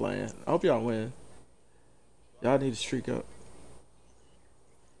 I'm just playing. I hope y'all win. Y'all need to streak up.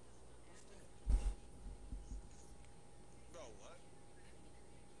 Bro, what?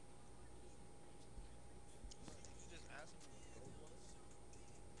 Did you just ask me what goat was?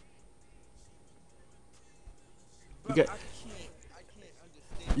 You Bro, got I can't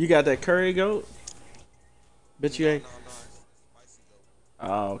understand. you got that curry goat? Bet you No, ain't. no, no. It's spicy goat.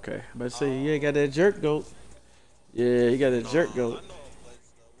 Oh, okay. But see, you ain't got that jerk goat. Yeah, you got that No, jerk I goat. know a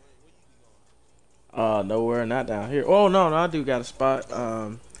place though. Where you be going? Nowhere, not down here. Oh no, I do got a spot.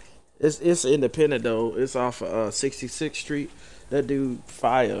 It's independent though. It's off of 66th Street. That dude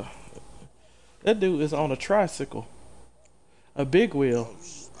fire. That dude is on a tricycle, a big wheel.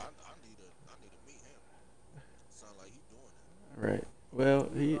 Oh, I need to meet him. Sound like he doing it. Right. Well,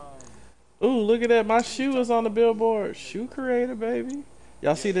 he. Um, Ooh, look at that! My shoe is on the billboard. Shoe creator, baby.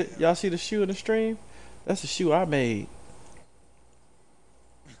 Y'all see the y'all see the shoe in the stream? That's the shoe I made.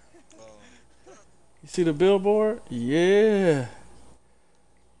 Uh, You see the billboard? Yeah.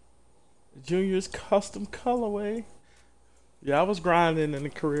 Junior's custom colorway. Yeah, I was grinding in the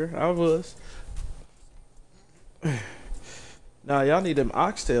career. I was. Nah, y'all need them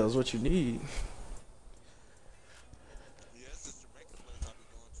oxtails. What you need? yeah, it's this Jamaican place I be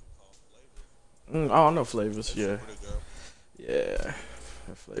going to called Flavors. Oh, I know flavors. It's Yeah, pretty good. yeah.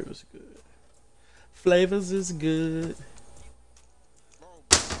 That flavors good. Flavors is good. Bro,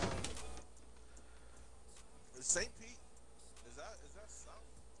 St. Pete, is that South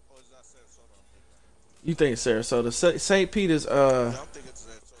or is that Sarasota? I'm thinking. You think Sarasota? St. Pete is Yeah, I'm thinking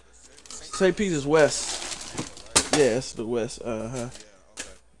Sarasota. St. Pete is west. Right? Yeah, it's the west. Uh-huh. Yeah.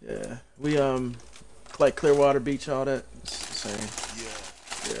 Okay. Yeah. We like Clearwater Beach, all that. It's the same.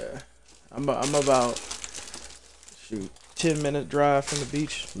 Yeah. Yeah. I'm about shoot 10-minute drive from the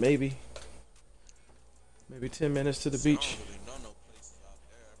beach, maybe. Maybe 10 minutes to the See, I beach. don't really know no places out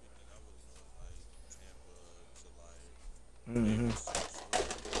there. Everything I really know is like Tampa to like Hmm. maybe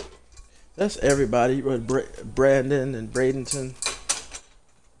Sarasota. That's everybody. But Brandon and Bradenton. Yeah,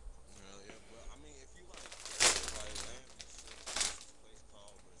 yeah, but I mean, if you like land and shit, there's this place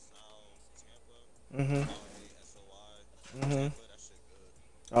called Rizal, Tampa, Hmm. RASOI, Hmm. Tampa. That shit good.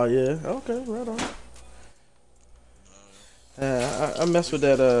 Oh yeah. Okay. Right on. Yeah. Yeah, I mess with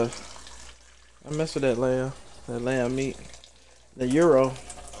that. I mess with that lamb. That lamb meat. The Euro. Oh yeah,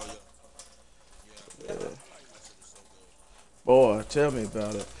 yeah. That shit is so good. Boy, tell me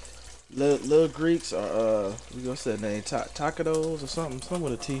about it. Little Greeks are we gonna say that name Takados or something. Something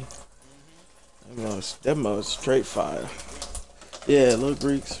with a T. Mhm. That mother's straight fire. Yeah, little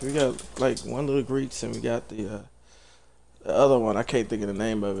Greeks. We got like one little Greeks and we got the other one. I can't think of the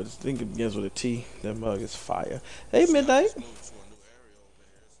name of it. I think it begins with a T. That mug is fire. Hey, See, I Midnight. just moved to a new area over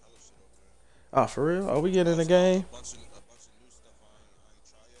here. It's hella shit over here. Oh, for real? Are we getting in the Also, game? a bunch of new stuff I ain't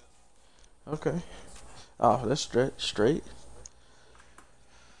try yet. Okay. Yeah. Oh, that's straight.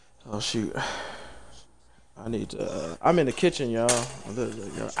 Oh shoot. I need to. I'm in the kitchen, y'all. Ow! He said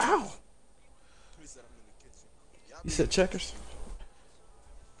I'm in the kitchen. Y'all You be in said the kitchen. checkers.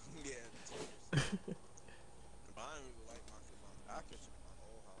 Yeah, the checkers. But I didn't really like my kitchen in my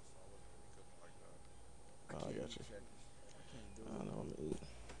old house, so I wasn't really cooking like that. I Oh, I can't got eat you. checkers. I can't do I it. know I'm gonna eat.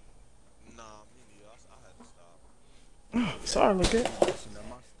 Nah, me neither. I had to stop. Sorry, look at. Messing up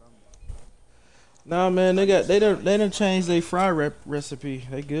my stomach. Nah, man, I used to, I they used to done like changed their fry recipe.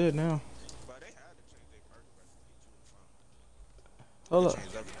 They good now. but they had to change their burger recipe too. To find Hold they up.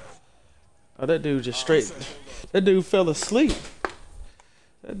 changed everything. Oh, that dude just You straight. said hold up. That dude fell asleep.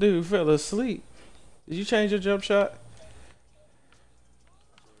 That dude fell asleep. Did you change your jump shot?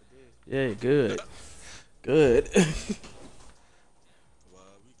 Sure did. Yeah, good. Good. Well,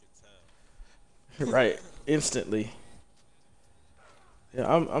 we could tell. Right. Instantly. Yeah,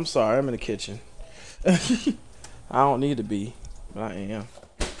 I'm sorry. I'm in the kitchen. I don't need to be, but I am.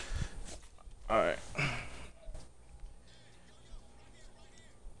 All right.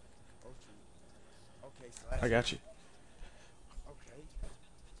 Oh shoot. Okay, slash. I got you. Okay.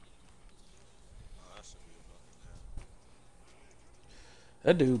 Oh, that should be a bucket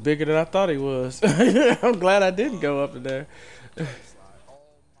That dude bigger than I thought he was. I'm glad I didn't go up in there. Curse slide. Oh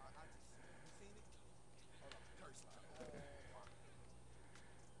my! I just seen it. You seen it? Hold on.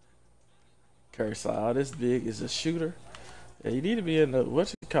 Curse slide. Oh my! Curse out this big is a shooter. Yeah, you need to be in the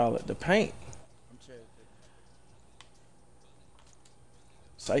what you call it, the paint. I'm cherry picking.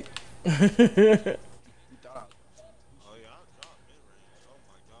 Psych. You thought Oh yeah, I dropped mid range. Oh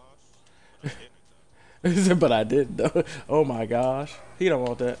my gosh. But I didn't though. But I didn't though. Oh my gosh. He don't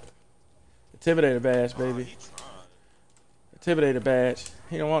want that. Intimidator badge, baby. He tried. Intimidator badge.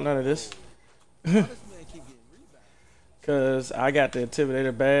 He don't want none of this. why this man keep getting rebounds? Cause I got the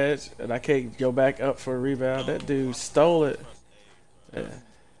intimidator badge and I can't go back up for a rebound. That dude stole it. Press A, bro. Yeah.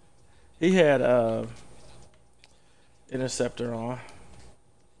 He had interceptor on.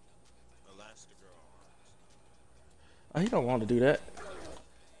 Elastigirl. Oh, he don't want to do that.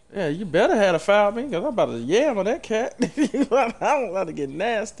 Yeah, you better have a foul me, cause I'm about to yam on that cat. I don't want to get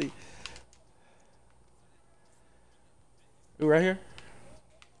nasty. Who right here?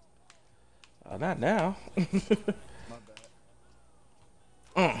 Oh, not now. My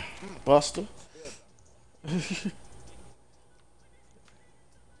bad. Buster.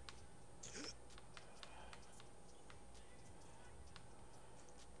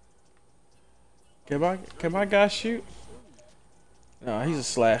 Can my guy shoot? No, he's a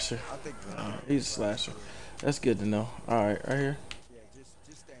slasher. I think. He's a slasher. That's good to know. All right, right here. Yeah, just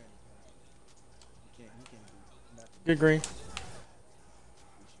stand. He can't do nothing. Good green.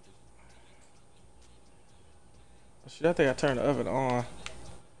 Shit, I think I turned the oven on.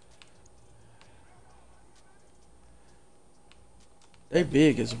 They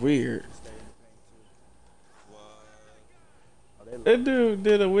big is weird. Stay in the paint too. What? Oh, they look. That dude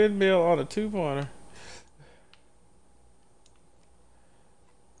did a windmill on a 2-pointer.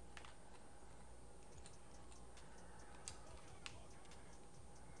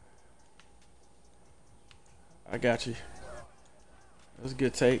 I got you. That was a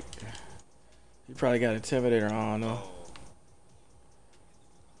good take. He probably got Intimidator on though. Oh.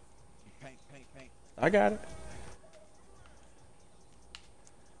 Paint. I got it.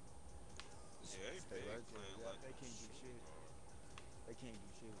 Yeah, they Stay big right playing there. like They can't do shit. They can't do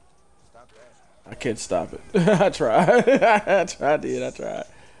shit. Stop that. I can't stop it. I tried. I tried. I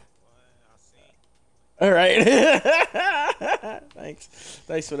seen. All right.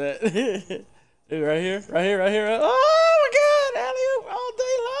 Thanks for that. Dude, right here. Oh my God,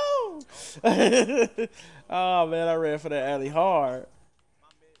 alley-oop Oh man, I ran for that alley hard. My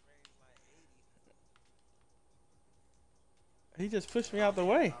mid range like 80. He just pushed me out the He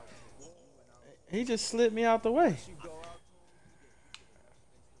went way. out too. He went out. He just slid me out the way. Once you go out to him, he could stay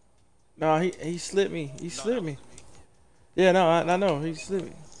still. No, he slid me. He No, that slid me. wasn't me. Yeah, no, I know. He slid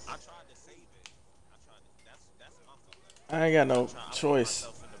me. I tried to save it. I tried to. That's my fault. I ain't got no I put choice.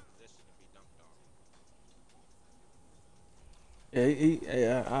 myself in the position to be dunked on.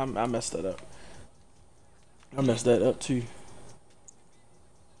 Yeah, yeah, I messed that up. I messed that up too.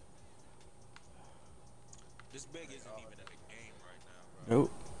 This big isn't even in the game right now, bro.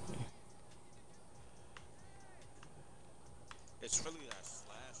 Nope. It's really that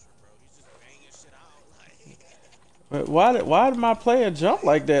slasher, bro. He's just banging shit out. Like, But why did my player jump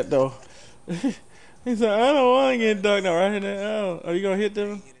like that though? He said, I don't want to get dunked out right here. Oh, are you gonna hit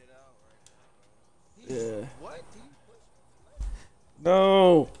them? Banging it out right now, bro. Yeah. What? Did he push?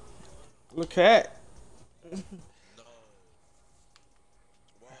 No. Look at. no.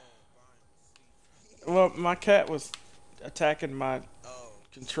 Whoa, Brian was sleep. Well, my cat was attacking my Oh,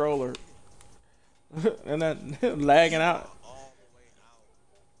 controller, and then lagging out. all the way out,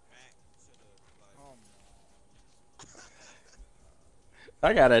 back to the like.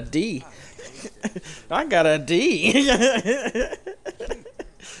 I got a D. I got a D.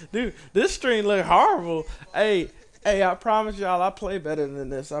 Dude, this stream look horrible. Hey, I promise y'all I play better than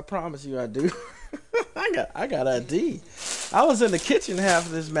this. I promise you I do. I got a D. I was in the kitchen half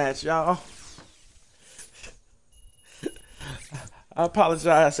of this match, y'all. I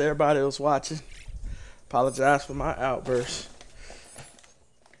apologize to everybody else watching. Apologize for my outburst.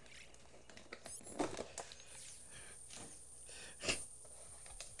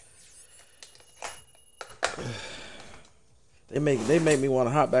 They make me want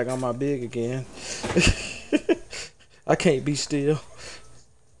to hop back on my big again. I can't be still.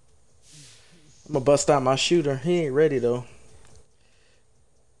 I'm gonna bust out my shooter. He ain't ready though.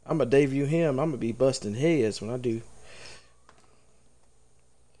 I'm gonna debut him. I'm gonna be busting heads when I do.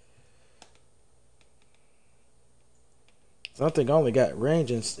 So I think I only got range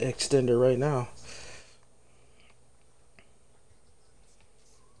extender right now.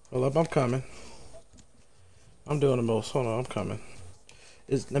 Hold up, I'm coming. I'm doing the most. Hold on, I'm coming.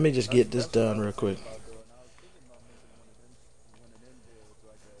 Let me just get this done real quick. I was thinking about making one of them builds,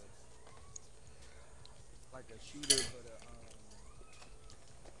 like a shooter, but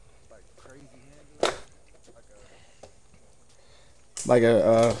like crazy handler, Like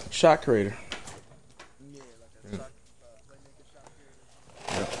a shot creator. like a shot, playmaker shot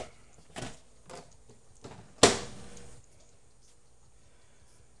creator.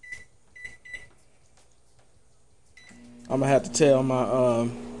 I'm gonna have to tell my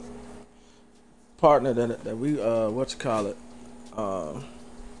partner that we what you call it, you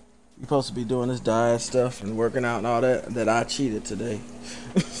supposed to be doing this diet stuff and working out and all that I cheated today.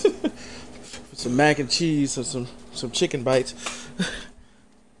 Some mac and cheese and some chicken bites. Sound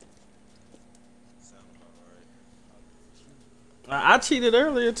about right. I cheated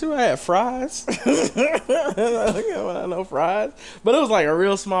earlier too. I had fries. No fries, but it was like a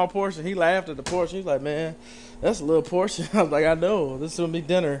real small portion. He laughed at the portion. He's like, "Man, that's a little portion." I was like, "I know. This is gonna be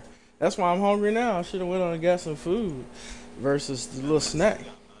dinner. That's why I'm hungry now. I should have went on and got some food versus the little snack."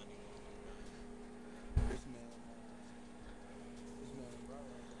 This man, bro,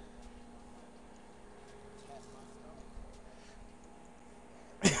 tapped my stomach.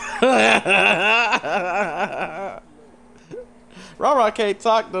 Rara can't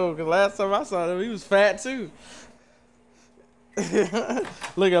talk though, cause last time I saw him, he was fat too.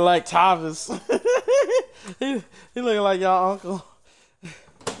 Looking like Thomas. he looking like y'all uncle.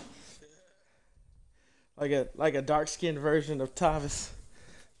 Like a dark skinned version of Thomas.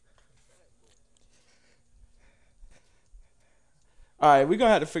 All right, we're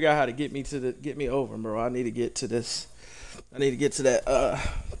gonna have to figure out how to get me over, bro. I need to get to this. I need to get to that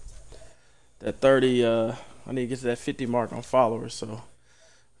 30. I need to get to that 50 mark on followers. So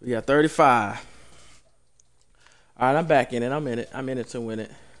we got 35. All right, I'm back in it. I'm in it. I'm in it to win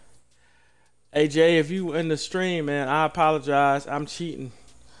it. Hey Jay, if you in the stream, man, I apologize. I'm cheating.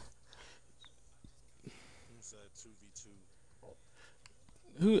 Who said 2v2?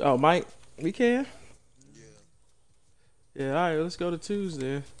 Who? Oh, Mike. We can. Yeah. Yeah. All right. Let's go to twos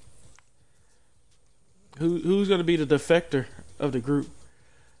then. Who's gonna be the defector of the group?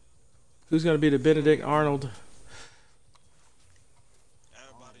 Who's gonna be the Benedict Arnold?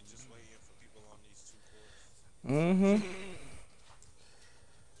 Everybody just waiting for people on these two courts. Mm-hmm.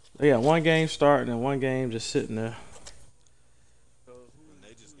 They got one game starting and one game just sitting there. And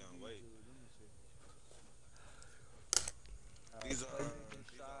they just gonna wait. These are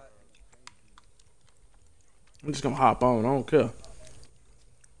I'm just gonna hop on. I don't care.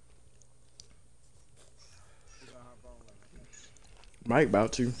 Who gonna hop on with me? Mike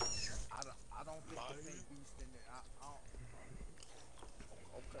about to. I don't think the pink Bye. beast in there. I don't.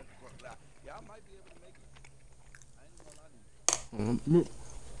 Okay, well, y'all might be able to make it. I ain't gonna lie to you.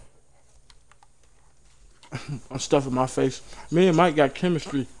 I'm stuffing my face. Me and Mike got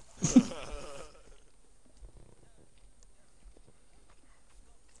chemistry.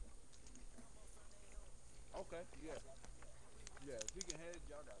 Okay, yeah, yeah. If he can head,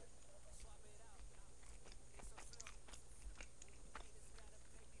 y'all got it.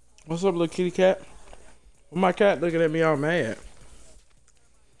 What's up, little kitty cat? Well, my cat looking at me all mad.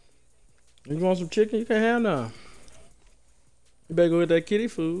 You want some chicken? You can't have none. You better go get that kitty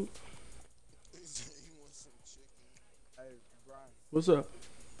food. He said he wants some chicken. Hey, Brian, What's up?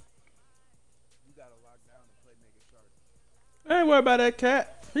 you gotta lock down the playmaker shark. I ain't worried about that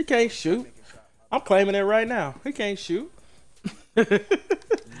cat. He can't shoot. Playmaker shark. My I'm bad. claiming it right now. He can't shoot. Knocks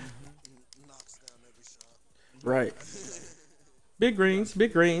down every shot. Right. Big greens,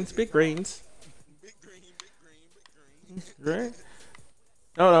 big greens, big greens. Big green, big green, big green. Right?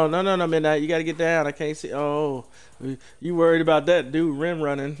 No, Midnight. You got to get down. I can't see. Oh, you worried about that dude rim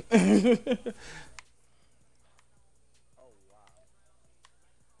running. Oh wow.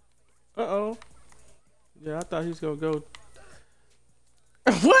 Uh-oh. Yeah, I thought he was going to go.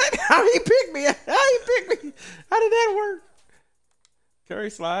 What? How he picked me? How he picked me? How did that work? Curry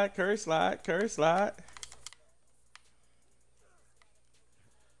slide, Curry slide, Curry slide.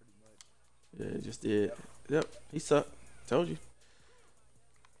 Pretty much. Yeah, he just did. Yep, he sucked. Told you.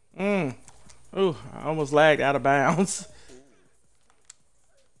 Ooh, I almost lagged out of bounds.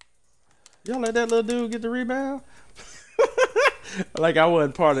 Y'all let that little dude get the rebound? Like I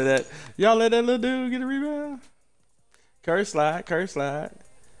wasn't part of that. Y'all let that little dude get the rebound? Curry slide, Curry slide.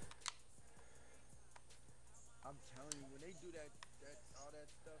 I'm telling you, when they do that all that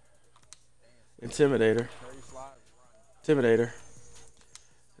stuff, damn. Intimidator. Curry slide, run. Intimidator.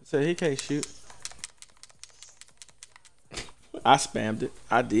 Said he can't shoot. I spammed it.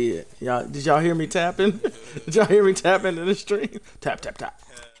 I did. Y'all, did y'all hear me tapping? Did y'all hear me tapping in the stream? Tap, tap, tap.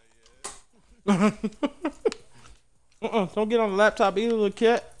 Hell Don't get on the laptop either, little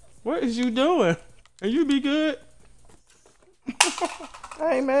cat. What is you doing? And you be good?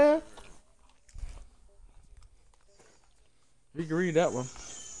 Hey, man. You can read that one.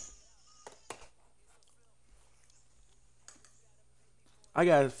 I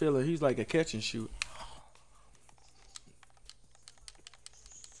got a feeling he's like a catch and shoot.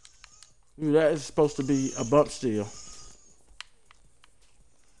 Ooh, that is supposed to be a bump steal.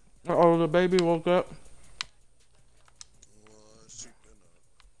 Uh-oh, the baby woke up. well, she been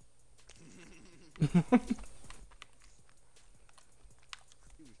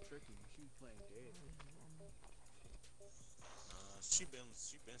He was tricking you. She was playing dead. she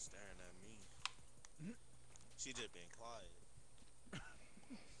been staring at me. She just been quiet.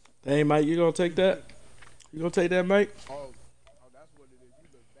 Hey, Mike, you gonna take that? You gonna take that, Mike? Oh, that's what it is. You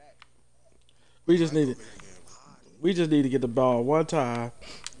look back. We just need it. Over there getting bodied. We just need to get the ball one time.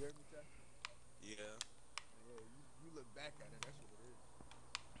 You heard me say? Yeah. Yeah, you look back at it. That's what it is.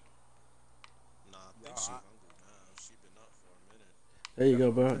 Nah, I think Y'all, she I, hungry now. She been up for a minute. There you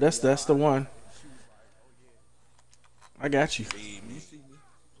go, bro. That's the one. and she was like, oh yeah, I got you. Feed you me. see me.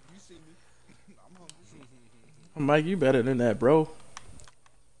 You see me. I'm hungry. Mike, you better than that, bro.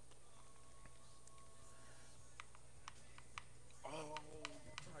 Oh, you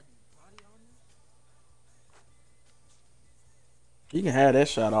tried to body on me? You can have that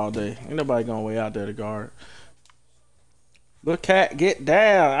shot all day. Ain't nobody going way out there to guard. Look, cat, get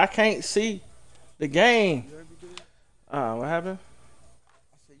down. I can't see the game. You heard me, dude? What happened?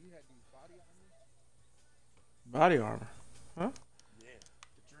 I said you had these body on me? Body armor. Yeah,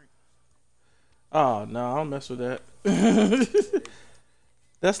 the drink. Oh no, I don't mess with that.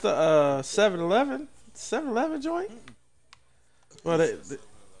 That's the 7-Eleven. 7-Eleven joint. Well, they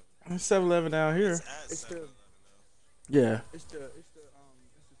 7-Eleven down here. It's at It's the 7-Eleven Yeah, it's the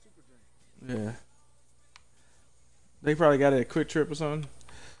super drink. yeah. They probably got it at Quick Trip or something.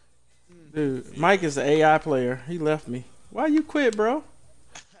 Dude, Mike is the AI player. He left me. Why you quit, bro?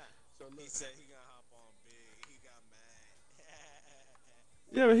 So now. He look, said he gonna hop on big. He got mad.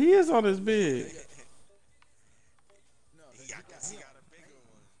 Yeah, but he is on his big. no, he got a bigger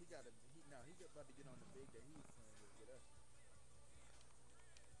one. he got about to get on the big that he was playing with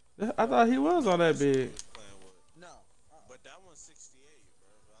us. I thought he was on that big. Playing with. No, But that one's 68, bro.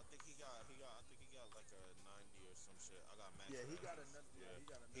 I think he got like a 90 or some shit. I got max. yeah, he balance. got another. Yeah,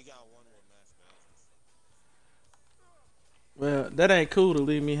 He got one with max balance. Well, that ain't cool to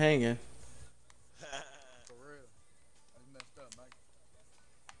leave me hanging. for real.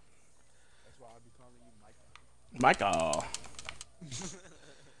 Michael.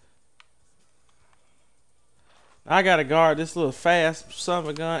 I gotta guard this little fast son of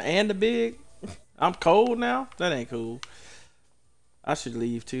a gun and the big. I'm cold now. That ain't cool. I should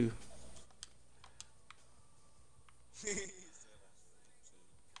leave too.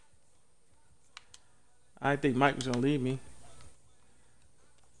 I think Mike was gonna leave me.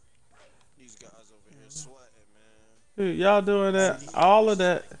 These guys over here sweating, man. Dude, y'all doing that? All of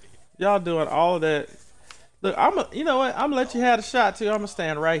that. Y'all doing all of that. Look, you know what? I'm gonna let you have a shot too. I'm gonna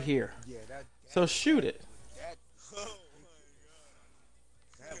stand right here. Yeah, So shoot it. that, Oh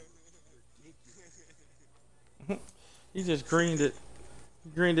that was ridiculous. He just greened it.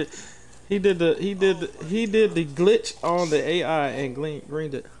 Greened it. He did the glitch on the AI and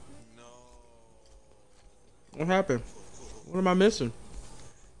greened it. no. What happened? What am I missing?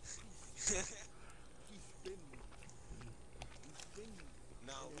 He's spinning. He's spinning.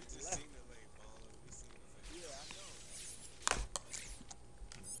 No, we just seen the late baller. We seen the late. Yeah, I know.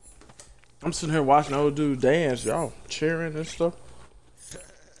 I'm sitting here watching old dude dance. Y'all cheering and stuff.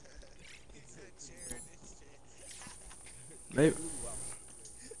 He said cheering and shit. Maybe.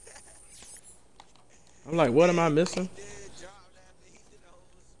 I'm like, what am I missing? He did drop after he did the whole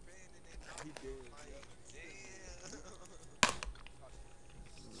spin and then dropped He it. did, Like, damn.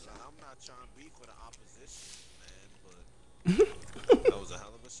 Nah, I'm not trying to beef with the opposition, man, but that was a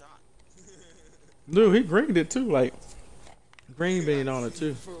hell of a shot. Dude, he greened it too. Like, green bean on it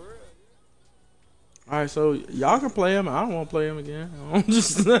too. For real. All right, so y'all can play him. I don't want to play him again. I'm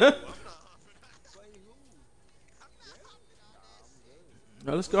just. I'm not Play who?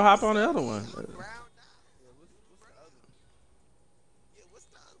 Now let's go hop on the other one. ground out. Yeah, what's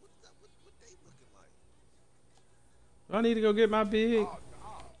the other? Yeah, what they looking like? I need to go get my big. Oh,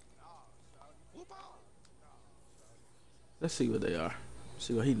 Whoop out. Let's see what they are.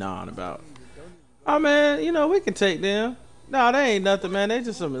 See what he gnawing about. don't even Oh man, you know we can take them. No, they ain't nothing, man. They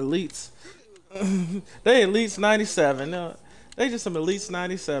just some elites. They elites 97. No, they just some elites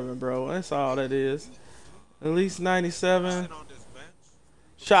 97, bro. That's all that is. Elites 97. Sit on this bench.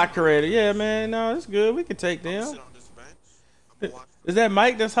 Shot creator. Yeah, man. No, it's good. We can take I'm them. sit on this bench. I'm gonna watch. Is that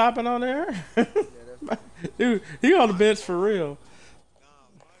Mike that's hopping on there? Yeah, that's Dude, he on the bench for real. Nah,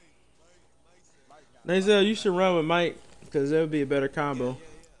 Mike said. Nazel, you should run with Mike because that would be a better combo.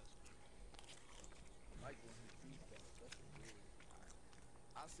 Mike when he freestyles. That's weird.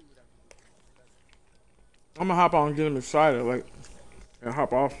 I'll see what I can do for my special. I'm gonna hop on and get him excited, like, and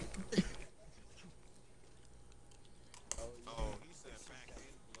hop off. Oh, he said back in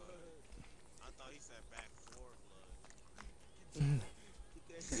blood. I thought he said back for blood.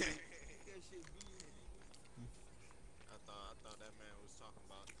 Get that shit beat. I thought that man was talking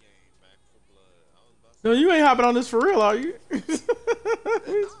about the game back for blood. I was about to No, you ain't hopping on this for real, are you? say, nah,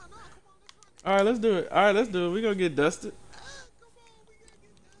 come on, let's run. All right, let's do it. All right, let's do it. We gonna get dusted. Come on, we gotta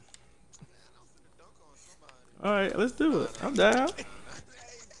get that. Man, I'm finna dunk on somebody. All right, let's do it. I'm down.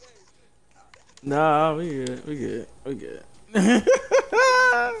 Nah, we good. We good. We good.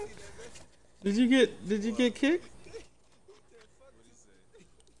 Did you get kicked? What he say?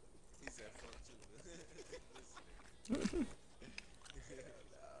 He said fuck you.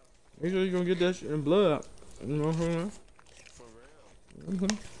 Make sure you gonna get that shit in blood. You know what I'm saying? For real.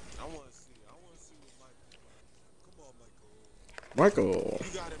 Mhm. I wanna see what Michael. Come on, Michael. Michael.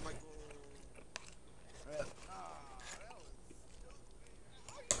 You got it, Michael.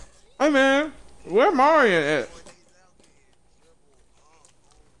 Hey man, where Marion at?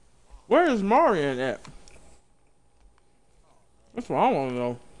 Where is Marion at? That's what I want to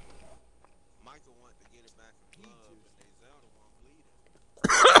know. Michael wanted to get it back from Love, and they Zelda one bleeding.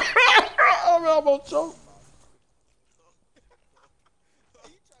 I'm almost choked.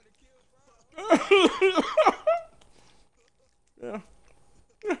 You trying to kill, bro? Yeah.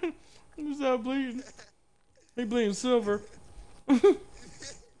 Who's that bleeding? He bleeding silver.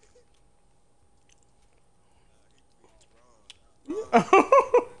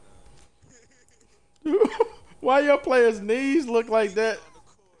 Why your players' knees look like that?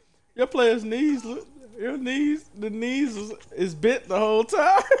 Your players' knees look. Your knees, the knees is bent the whole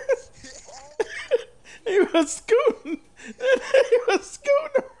time. He was scooting. He was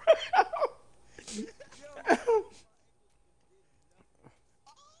scooting around.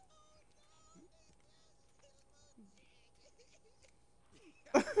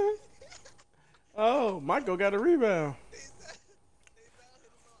 Oh, Michael got a rebound.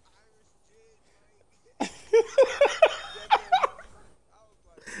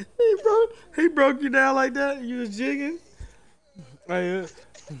 He broke you down like that. You was jigging. Hey,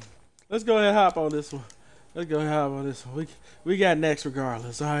 let's go ahead and hop on this one. Let's go ahead and hop on this one. We got next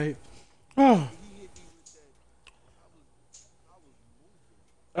regardless. All right. Oh.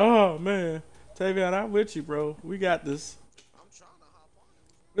 Oh man, Tavion, I'm with you, bro. We got this. I'm trying to hop on it.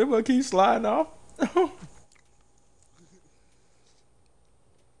 They gonna keep sliding off. Oh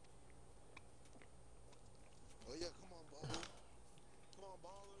yeah, come on, baller. Come on,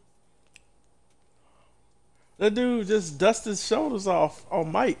 baller. That dude just dusted his shoulders off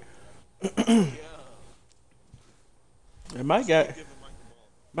on Mike. Oh yeah. And I'm Mike still got giving Mike the ball.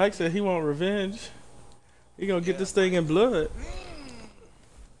 Mike said he want revenge. He gonna get Yeah, this thing in blood. Okay,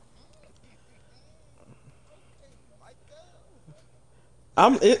 Michael.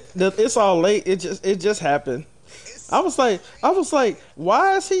 It's all late. It just happened. It's I was like,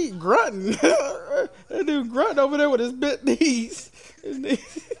 why is he grunting? That dude grunting over there with his bent knees. His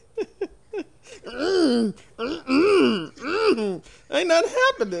knees. Ain't nothing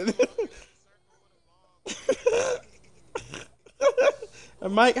happening.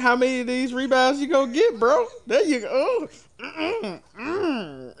 And Mike, how many of these rebounds you gonna get, bro? There you go.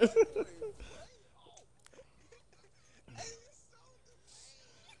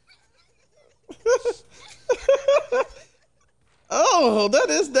 Oh, that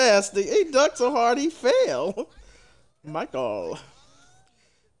is nasty. He ducked so hard he fell. Michael.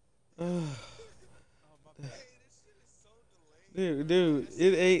 Dude,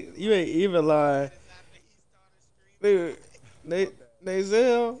 it ain't you ain't even lying. Dude,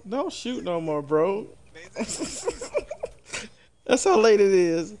 Nazel, don't shoot no more, bro. That's how late it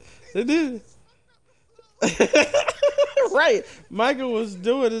is. It is. Right. Michael was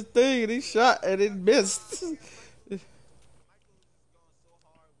doing his thing and he shot and it missed.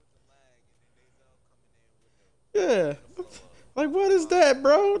 Yeah. Like what is that,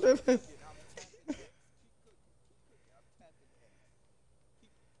 bro?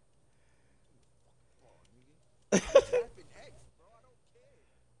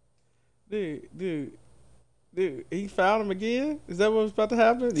 Dude, he found him again? Is that what was about to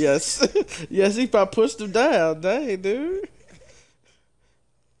happen? Yes. Yes, he probably pushed him down. Dang, dude.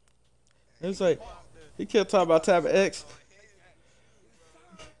 It was like, he kept talking about tapping X.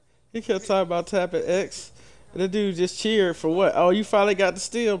 He kept talking about tapping X. And the dude just cheered for what? Oh, you finally got the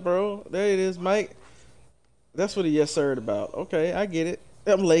steal, bro. There it is, Mike. That's what he yes sirred about. Okay, I get it.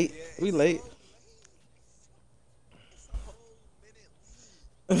 I'm late. We late.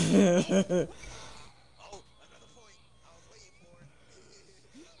 Oh, another point. I was waiting for it.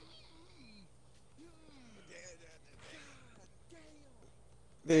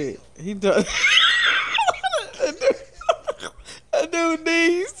 Dude, he done. That dude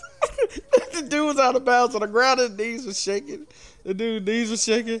knees. The dude was out of bounds on the ground. His knees was shaking. The dude knees was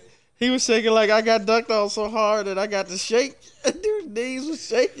shaking. He was shaking like I got dunked on so hard that I got to shake. The dude knees was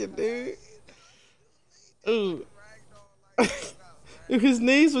shaking, dude. Ooh. His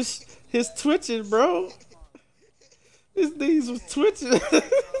knees was his twitching, bro. His knees was twitching.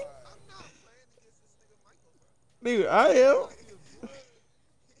 Dude, I am.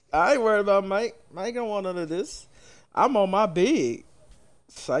 I ain't worried about Mike. Mike don't want none of this. I'm on my big.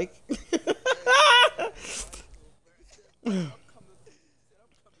 Psych.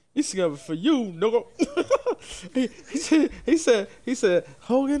 He's coming for you, nigga. he said,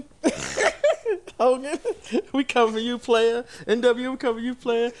 Hogan, Hogan, we coming for you, player. NW, we coming for you,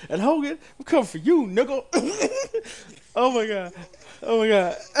 player. And Hogan, we coming for you, nigga. Oh my god, oh my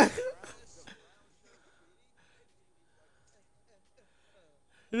god.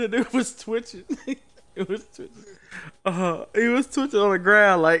 The dude was twitching. It was twitching. He was twitching on the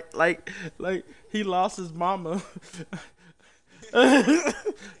ground like he lost his mama.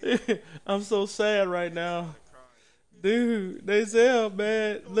 I'm so sad right now. Dude, Denzel,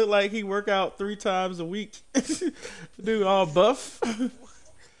 man, look like he work out 3 times a week. Dude, all buff.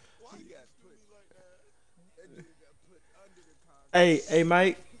 Hey,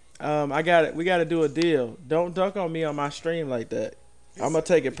 Mike. I got it. We got to do a deal. Don't dunk on me on my stream like that. I'm gonna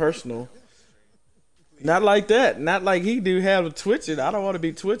take it personal. Not like that. Not like he do have a twitching. I don't want to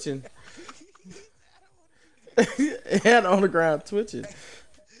be twitching. Head on the ground twitching.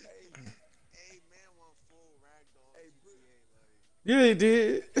 Yeah, he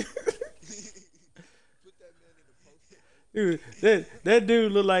did. Dude, that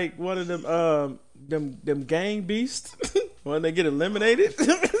dude look like one of them gang beasts when they get eliminated.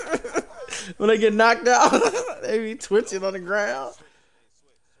 When they get knocked out, they be twitching on the ground.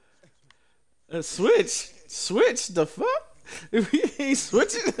 Switch the fuck? He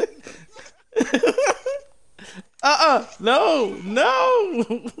switching. No.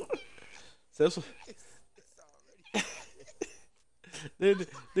 That's what,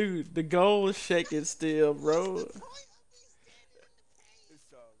 dude, the goal was shaking still, bro.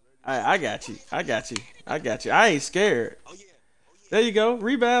 I got you. I ain't scared. There you go.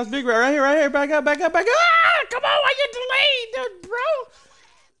 Rebounds. Big right here, right here. Back up, back up, back up. Ah, come on. Why you delayed, bro?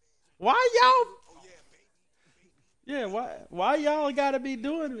 Why y'all? Yeah, why y'all gotta be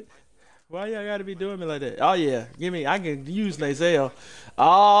doing it? Why y'all gotta be doing me like that? Oh yeah, give me. I can use Nazale.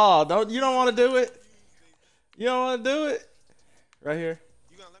 Oh, you don't want to do it. You don't want to do it. Right here.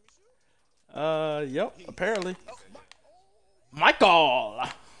 You gonna let me shoot? Yep. Apparently, Michael.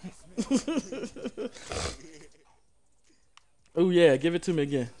 Oh yeah, give it to me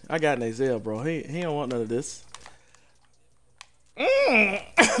again. I got Nazale, bro. He don't want none of this. Mm.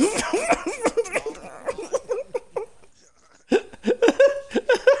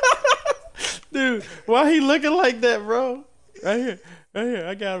 Dude, why he looking like that, bro? Right here, right here.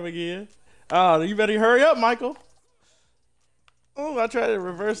 I got him again. Oh, you better hurry up, Michael. Oh, I tried to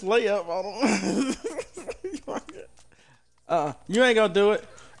reverse layup on him. You ain't gonna do it.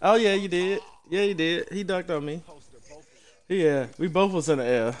 Oh yeah, you did. Yeah, you did. He dunked on me. Yeah, we both was in the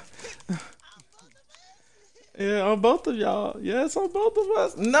air. Yeah, on both of y'all. Yes, on both of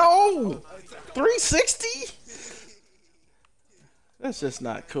us. No, 360. That's just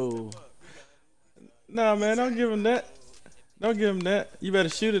not cool. Nah, man, don't give him that. Don't give him that. You better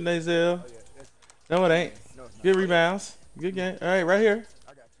shoot it, Nazale. No, it ain't. Good rebounds. Good game. All right, right here.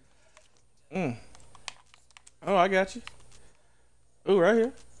 Oh, I got you. Ooh, right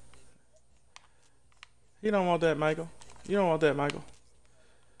here. You don't want that, Michael. You don't want that, Michael.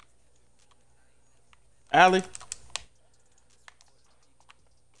 Allie.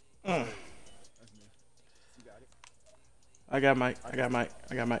 I got Mike. I got Mike.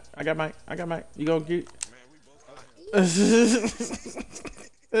 I got Mike. I got Mike. I got Mike. You gonna get?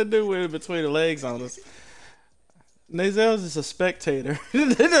 That dude went between the legs on us. Nazale's just a spectator.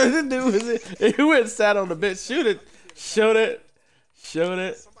 That dude was. He went and sat on the bench. Shoot it. Showed it. Showed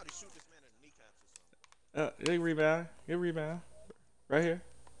it. Somebody shoot this man in the kneecaps or something. Good rebound. Good rebound. Right here.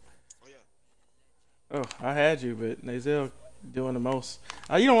 Oh yeah. Oh, I had you, but Nazale doing the most.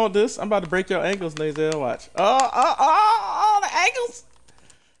 You don't want this. I'm about to break your ankles, Nazale. Watch. Oh, the ankles.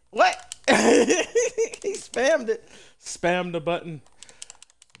 What? He spammed it. Spammed the button.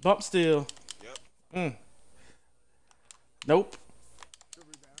 Bump steal. Yep. Nope.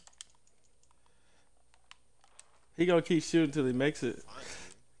 He gonna keep shooting till he makes it.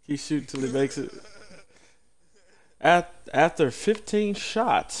 Keep shooting till he makes it. After 15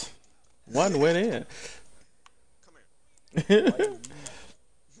 shots, one went in. Come here.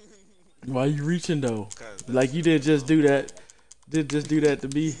 Why you reaching though? Like you did just do that. Did just do that to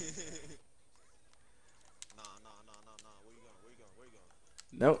me. Nah. Where you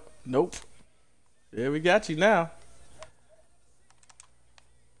going? Nope. Yeah, we got you now.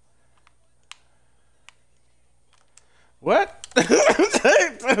 What?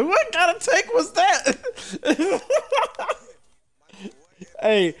 What kind of take was that?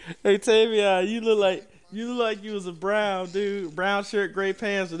 Hey, Tavion, you look like you was a brown dude, brown shirt, gray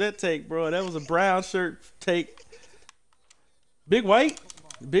pants with that take, bro. That was a brown shirt take. Big white.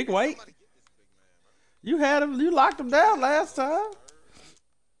 You had him. You locked him down last time.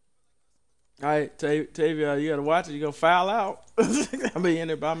 All right, Tavion, you gotta watch it. You gonna foul out. I'm in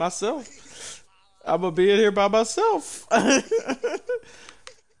there by myself. I'm gonna be in here by myself.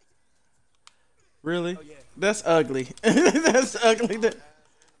 Really? That's ugly. That's ugly.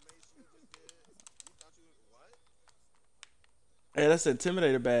 Hey, that's an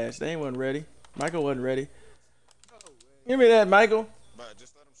Intimidator badge. They ain't wasn't ready. Michael wasn't ready. Give me that, Michael. But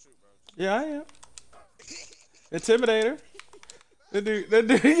just let him shoot, bro. Yeah, I am. Intimidator.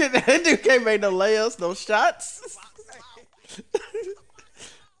 That dude can't make no layups, no shots.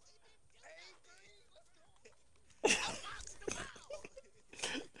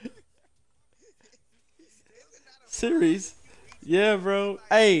 Series. Yeah, bro.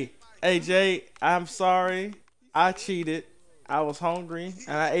 Hey, Jay, I'm sorry. I cheated. I was hungry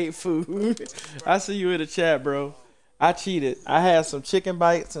and I ate food. I see you in the chat, bro. I cheated. I had some chicken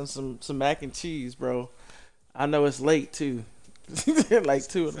bites and some mac and cheese, bro. I know it's late too. Like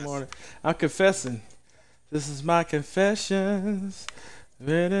 2 in the morning. I'm confessing. This is my confessions.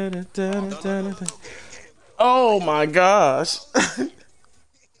 Oh my gosh.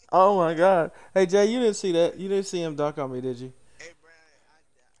 Oh my god. Hey Jay, you didn't see that. You didn't see him dunk on me, did you? Hey, bro,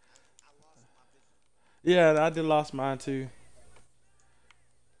 I lost my vision. Yeah, I did lost mine too.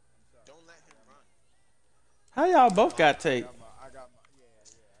 Don't let him run. How y'all both got tape? Bro, I'm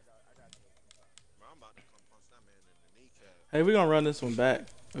about to come punch that man in the kneecap. Hey, we're gonna run this one back.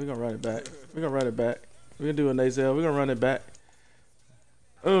 We're gonna run it back. We're gonna run it back. We're gonna do a Nazale. We're gonna run it back.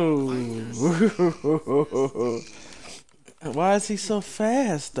 Oh. Why is he so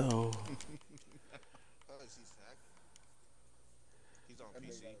fast though?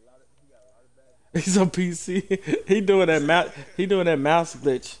 He's on PC. He doing that mouse. He doing that mouse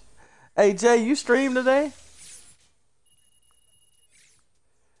glitch. Hey Jay, you stream today?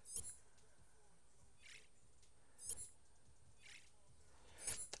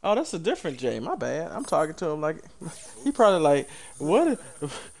 Oh, that's a different Jay. My bad. I'm talking to him like he probably like what?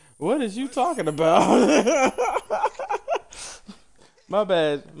 What is you talking about? My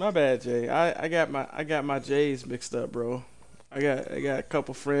bad. My bad, Jay. I got my J's mixed up, bro. I got a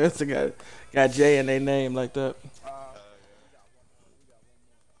couple friends that got Jay in their name like that. We got one more. We got one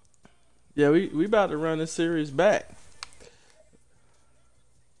more. Yeah, we about to run this series back.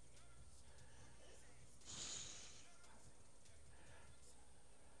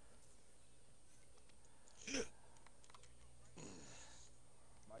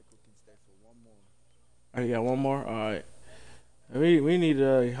 Michael can stay for one more. Oh, you got one more. All right. We need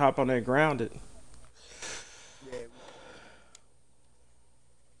to hop on that grounded, Yeah, we can.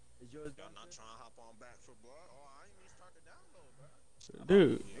 Is yours Y'all done, not sir? trying to hop on back for blood? Oh, I ain't even start the download, bro.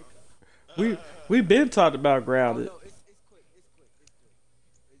 dude. It could. We been talked about Oh grounded. no, it's quick. It's quick.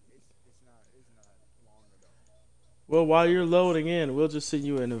 It's quick. It's not long at all. Well, while you're loading in, we'll just send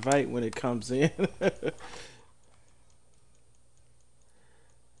you an invite when it comes in.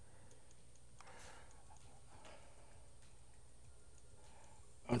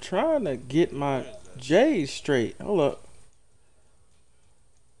 I'm trying to get my Where is that? J's straight. Hold up.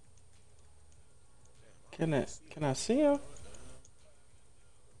 Damn, I don't Can I even see can it. I see him? What the hell?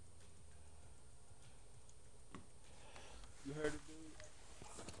 You heard it, dude?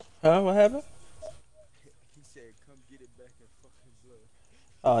 Huh? What happened? He said, "Come get it back in fucking blood."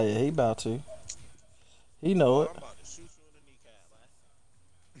 Oh yeah, he about to. He know Boy, it. I'm about to shoot you in the kneecap, man.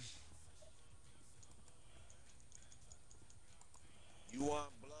 You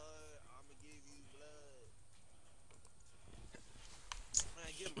want blood? I'ma give you blood.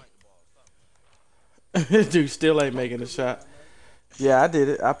 Man, give Mike the ball. Stop Dude still ain't making a Good shot. rebound, Mike. Yeah, I did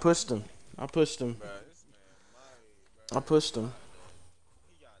it. I pushed him. I pushed him. bro. This man, Mike, I bro. pushed him.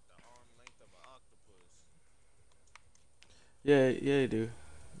 He got the arm length of an octopus. Yeah, yeah, dude.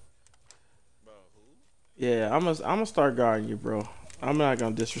 Bro, who? Yeah, I'm gonna start guarding you, bro. I'm not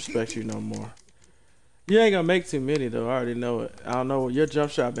gonna disrespect you no more. You ain't gonna make too many though. I already know it. I don't know. Your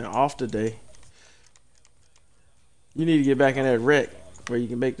jump shot been off today. You need to get back in that rec where you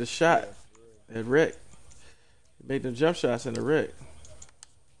can make the shot. Yeah, for real. That rec. Make them jump shots in the wreck.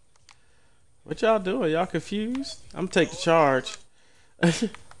 What y'all doing? Y'all confused? I'm gonna take the charge.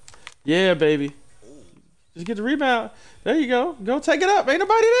 Yeah, baby. Ooh. Just get the rebound. There you go. Go take it up. Ain't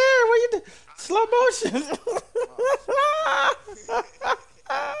nobody there. What you do? Slow motion.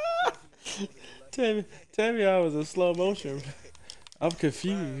 Tammy, Tammy, I was in slow motion. I'm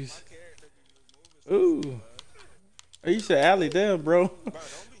confused. My character be just moving so slow, Ooh. bro. Oh, you said alley down, bro. Bro,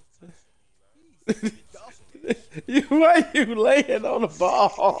 don't be touching me, bro. Why you laying on the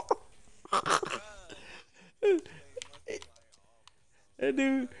ball? He lay monkey flying off or That something,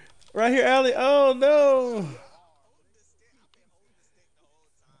 dude, bro. right here, alley. Oh no. Holding the stick. I've been holding the stick the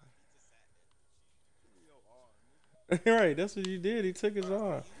whole time. He just sat there. Give me your arm, nigga. Right, that's what you did. He took his Bro,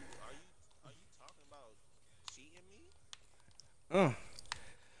 arm. are you talking about cheating me?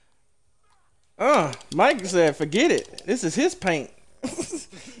 Uh, Mike said, forget it. This is his paint.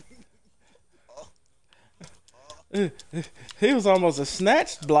 Oh, He was almost a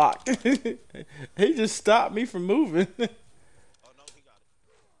snatch block. He just stopped me from moving. oh no, he got it.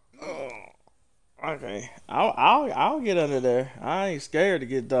 Oh, okay, I'll get under there. I ain't scared to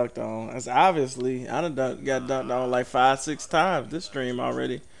get dunked on. As obviously I got dunked on like 5, 6 times this stream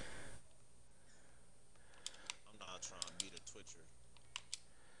already. I'm not trying to beat a Twitcher.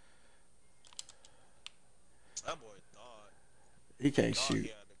 That boy He can't thought he shoot.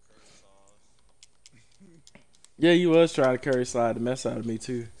 had the curry sauce. Yeah, you was trying to curry slide the mess out of me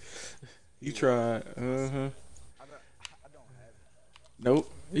too. He You was. tried. Uh huh. I don't have it.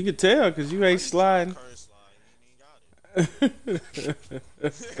 Nope. You can tell because you How you ain't trying to sliding. curry slide? You ain't even got it.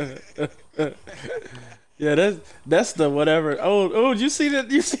 Yeah, that's the whatever. Oh, did you see that?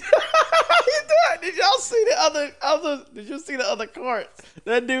 You see? Did y'all see the other? Did you see the other court?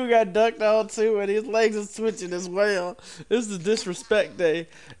 That dude got dunked on too, and his legs are switching as well. This is disrespect day.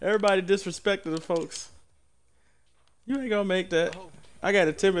 Everybody disrespecting the folks. You ain't gonna make that. Oh, I got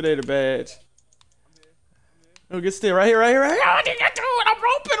intimidator badge. I'm here. I'm here. Oh, get still right here, right here, right here. Oh, did you do it? I'm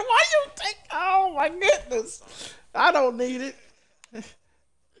roping. Why you think? Oh my goodness. I don't need it.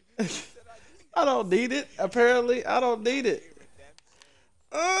 You said I did. I don't need it. Apparently, I don't need it. Redemption.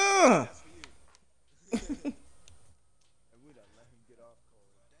 Uh, That's for you. And we done let him get off cold.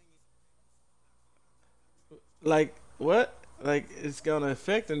 Dang it. like what? like it's gonna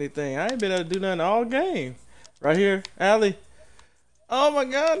affect anything. I ain't been able to do nothing all game. Right here, Allie. Oh my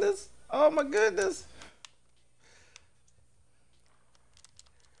goodness. Oh my goodness.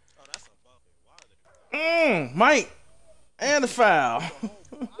 Oh, that's a bucket. Why are they? Mike. And the foul. The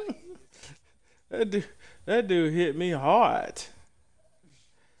whole body is that dude hit me hard.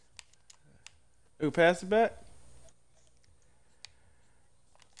 Who passed it back?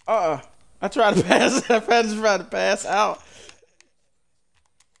 I tried to pass. I tried to pass out.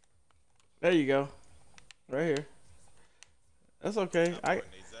 There you go. Right here. That's okay. I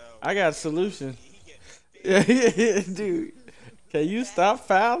got a solution. Yeah, dude. Can you stop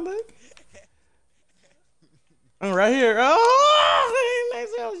fouling? I'm right here. Oh, he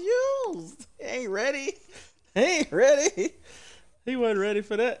used. He ain't ready. He ain't ready. He wasn't ready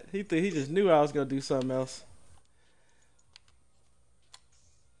for that. He just knew I was gonna do something else.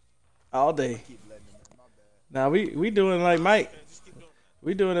 All day. keep letting him in. My bad. Now we doing like Mike. Just keep doing it.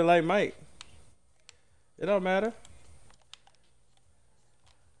 We doing it like Mike. It don't matter.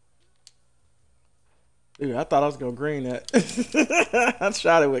 Dude, I thought I was gonna green that. I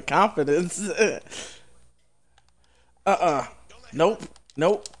shot it with confidence. Nope.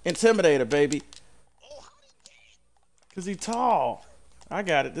 Nope. Intimidator, baby. Oh, how did he get? Cause he tall. I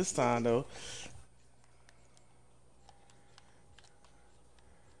got it this time though.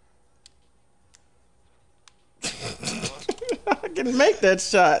 I can make that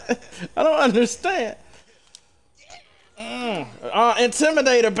shot. I don't understand.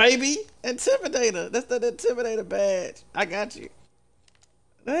 Intimidator, baby. Intimidator. That's that intimidator badge. I got you.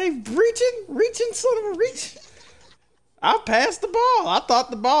 Hey, reaching, son of a reach. I passed the ball. I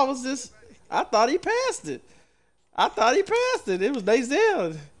thought the ball was just. I thought he passed it. It was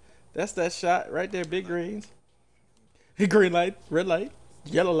Nazell. That's that shot right there. Big greens. Green light, red light,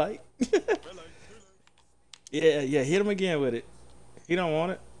 yellow light. Yeah. Hit him again with it. He don't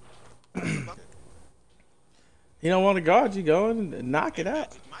want it. He don't want to guard you. Go and knock it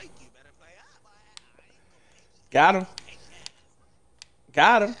out. Mike, you better play up. Got him.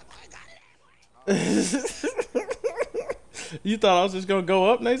 You thought I was just gonna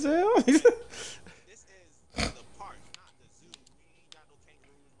go up, Nazell? This is the park, not the zoo. We ain't got no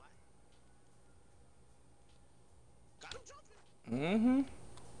kangaroos, Mike. Got him jumping.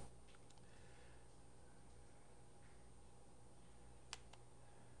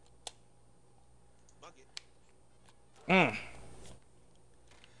 Bucket.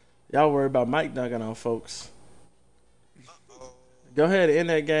 Y'all worry about Mike dunking on folks. Uh-oh. Go ahead and end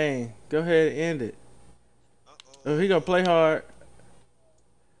that game. Go ahead and end it. Uh-oh. Oh, he gonna play hard.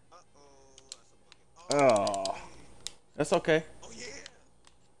 Uh-oh. That's a bucket. Oh, that's okay. Oh, yeah.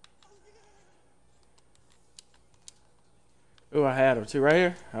 Oh, I had him too. Right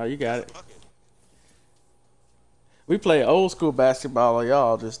here. Oh, you got it. Bucket. We play old school basketball, like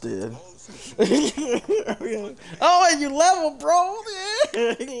y'all just did. Oh, Oh, and you leveled, bro.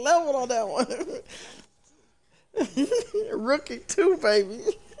 Yeah, he leveled on that one. Rookie too, baby.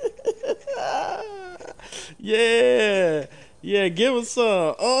 Yeah. Give us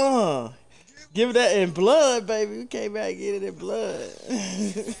some. Give it that in blood, baby. We came back and get it in blood.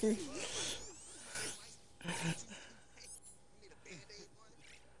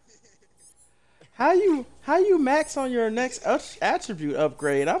 How you max on your next attribute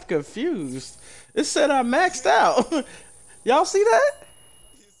upgrade? I'm confused. It said I maxed out. Y'all see that?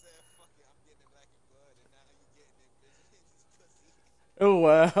 You said, fuck it, I'm getting it black and blood, and now you getting it bitch. Oh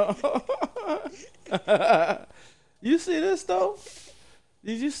wow. You see this though?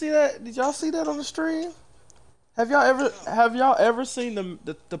 Did you see that? Did y'all see that on the stream? Have y'all ever seen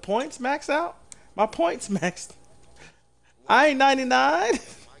the points max out? My points maxed. I ain't 99.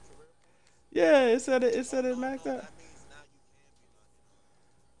 Yeah, it said it maxed out. That means now you can be like,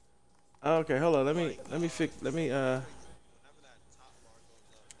 Okay, hold on. Let me fix. whenever that top bar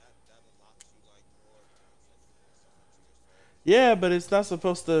goes up, that unlocks you like more points that you can summon to your spells. Yeah, but it's not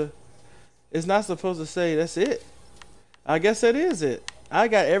supposed to. It's not supposed to say that's it. I guess that is it. I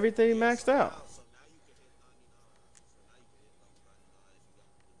got everything maxed out. So now you can hit 99. So now you can hit like 99 if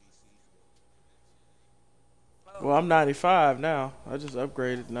you got the DCs. Well, I'm 95 now. I just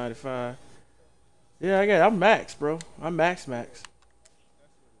upgraded to 95. Yeah, I'm max, bro. I'm max.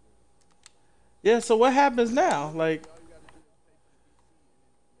 Yeah, so what happens now? Like,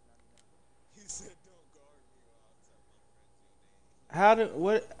 He said, don't guard me or I'll tell my friends your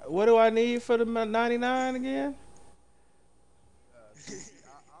name. what do I need for the 99 again? I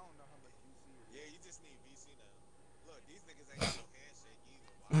don't know how much you see it. Yeah, you just need VC now. Look, these niggas ain't got no handshake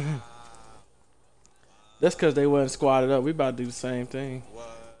either. Wow. That's because they wasn't squatted up. We about to do the same thing. What?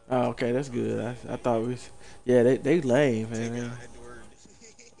 Oh, okay, that's good. I thought we. Yeah, they lame, Take man.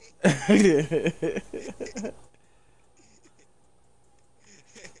 out Edward.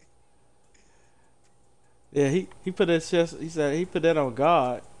 Yeah, he put that chest. He said he put that on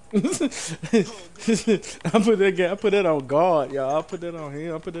God. I Oh God. put that on God, y'all. I put that on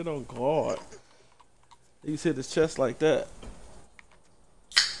him. I put that on God. He hit his chest like that.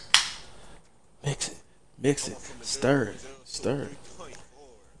 Mix it, mix it, Going from a stir zero it, zero to a stir it. 3.4.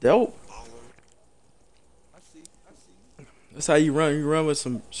 Dope. Baller. I see. I see. That's how you run. You run with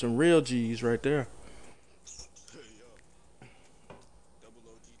some real G's right there. Yo. Double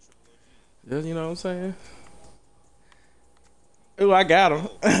OG, triple OG. Yeah, you know what I'm saying? Ooh, I got him.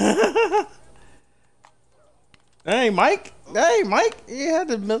 Oh. Hey, Mike. Hey, Mike. He had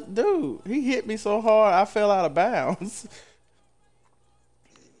to, dude. He hit me so hard, I fell out of bounds.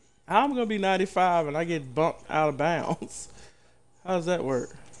 How am I gonna be 95 and I get bumped out of bounds? How does that work?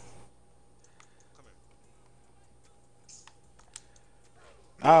 Come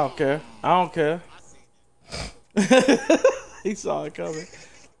here. I don't care. I don't care. I seen it. He saw it coming. I seen it.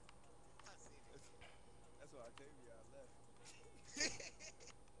 That's why I tell you I left.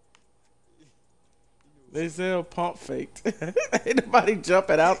 They said pump faked. Ain't nobody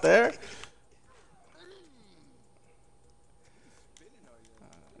jumping out there. Spinning on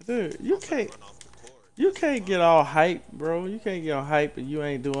you. Dude, you I'm finna can't run off the court. you can't get all hype, bro. You can't get all hype and you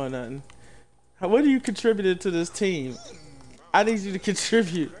ain't doing nothing. What are you contributed to this team? I need you to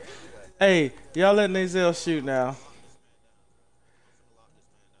contribute. Hey, y'all let Nazel shoot now.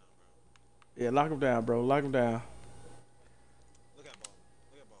 Yeah, lock him down, bro. Lock him down. Look at ball.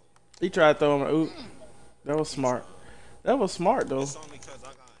 Look at ball. He tried to throw him. Oop. That was smart. That was smart though. It's only because I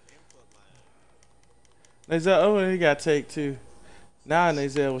got input lag. Nazel, oh, and he got take too. Now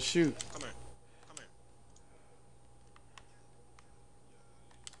Nazel will shoot. Come here. Come here.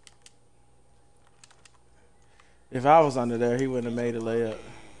 If I was under there, he wouldn't have made a layup.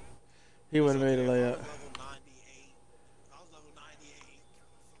 He wouldn't have made a layup. Level 98. I was level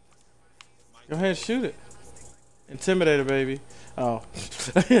 98. Go ahead and shoot it. Intimidator, baby. Oh. I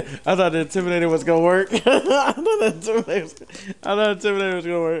thought the Intimidator was going to work. I thought the Intimidator was going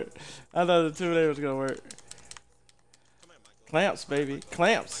to work. I thought the Intimidator was going to work. Come here, Michael. Clamps, baby.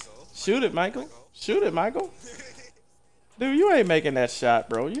 Clamps. Michael. Shoot it, Michael. Shoot it, Michael. Dude, you ain't making that shot,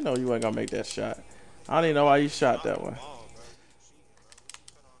 bro. You know you ain't going to make that shot. I don't even know why you shot that one. Ball, bro.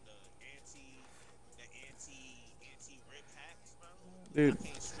 You cheating, bro. You put on the anti-rip hacks, bro. Dude, I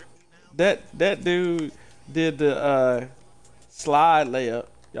can't strip you now. that dude did the slide layup.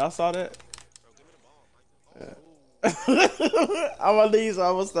 Y'all saw that? Bro, give me the ball, Michael. Oh, My knees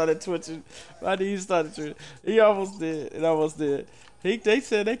almost started twitching. My knees started twitching. He almost did. It almost did. They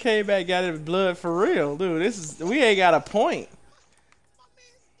said they came back, got it in blood for real, dude. We ain't got a point.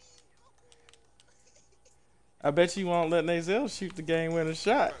 I bet you won't let Nazel shoot the game winning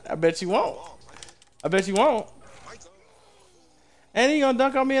shot. I bet you won't. ball, Michael. I bet you won't. Michael. And he gonna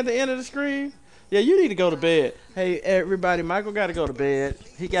dunk on me at the end of the screen? Yeah, you need to go to bed. Hey, everybody, Michael got to go to bed.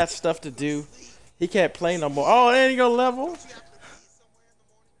 He got stuff to do. He can't play no more. Oh, and he go level.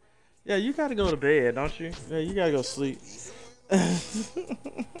 Yeah, you got to go to bed, don't you? Yeah, you got to go sleep. Goodbye. Bye,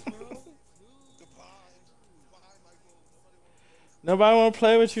 Michael. Nobody want to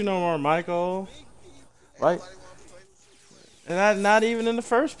play with you no more, Michael. Right? Nobody want to play with you. And not even in the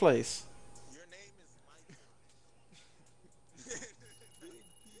first place. Your name is Michael.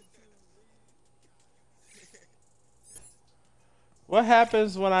 What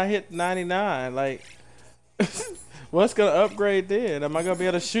happens when I hit 99? Like, what's going to upgrade then? Am I going to be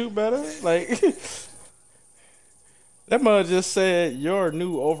able to shoot better? Like, that mother just said your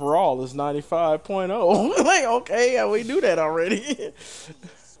new overall is 95.0. Like, okay, yeah, we knew that already.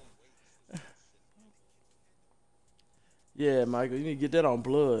 Yeah, Michael, you need to get that on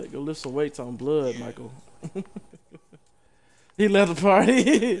blood. Go lift some weights on blood, Michael. He left the party. He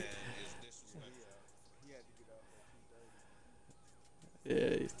had to get off at 2:30.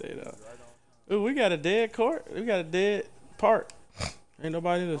 Yeah, he stayed out. Right on time. Ooh, we got a dead court. We got a dead park. Ain't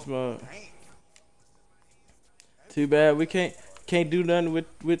nobody in this mug. Too bad we can't do nothing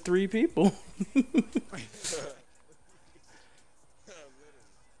with 3 people. Alright, we're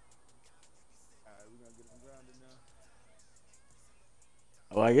gonna get him grounded now.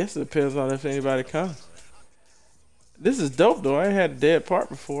 Well, I guess it depends on if anybody comes. This is dope though. I ain't had a dead part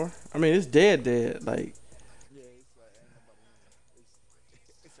before. I mean, it's dead. Like, Yeah, it's like ain't nobody in.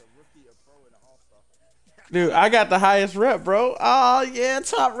 It's a rookie, a pro, and an all-star. dude, I got the highest rep, bro. Oh yeah,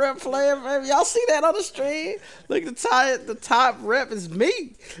 top rep player, baby. Y'all see that on the stream? Look, the top rep is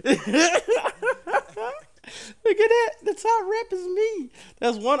me. Look at that. The top rep is me.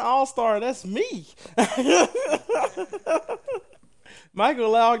 That's one all star. That's me. Michael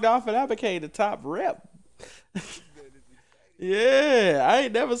logged off and I became the top rep. Yeah, I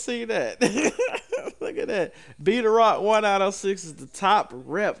ain't never seen that. Look at that. Beat a Rock 1 out of 6 is the top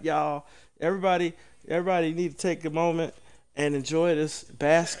rep, y'all. Everybody, everybody need to take a moment and enjoy this.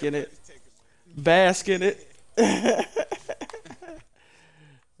 Bask in it. Bask in it.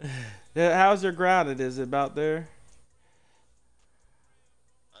 Yeah, how's your grounded? Is it about there?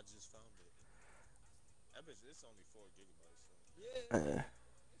 I just found it. That bitch, it's only 4 gigabytes. So.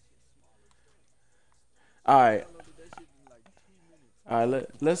 Uh, all right. All right,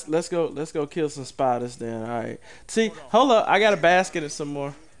 let's go kill some spiders then. All right. See, hold up, I got a basket and some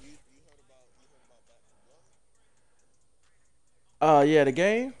more. Yeah, the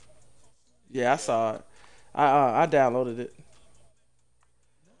game. Yeah, I saw it. I downloaded it.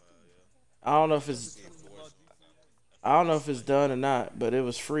 I don't know if it's I don't know if it's done or not, but it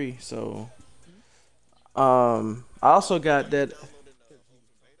was free. So I also got that.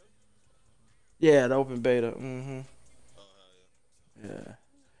 Yeah, the open beta. Yeah.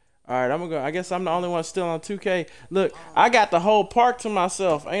 All right, I'm gonna go. I guess I'm the only one still on 2K. Look, I got the whole park to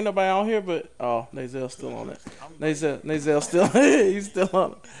myself. Ain't nobody on here, but oh, Nazel's still on it. Nazel still he's still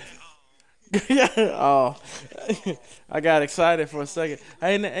on it. Yeah. Oh, I got excited for a second.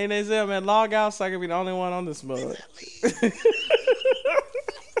 Hey, Nazel, man, log out so I can be the only one on this mode.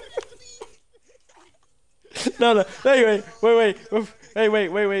 No.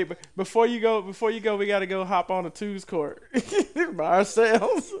 Wait. Before you go, we gotta go hop on the twos court by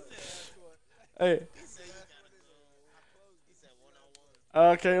ourselves. Hey.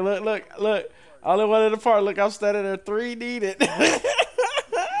 Okay, look. Only one in the park. Look, I'm standing there 3 needed.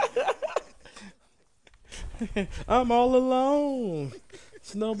 I'm all alone.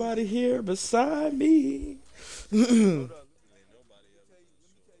 There's nobody here beside me.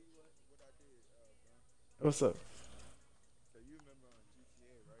 What's up? So you remember on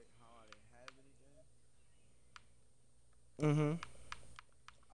GTA, right? How I didn't have anything. Mm-hmm.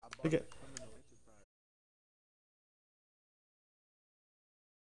 I bought Look the at. criminal enterprise.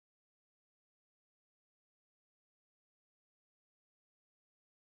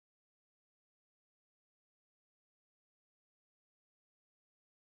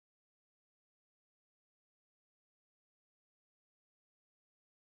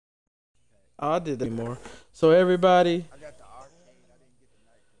 Oh, I did that more. So everybody, I got the arcade. I didn't get the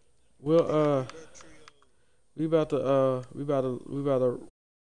night club. we'll Big trio. we about to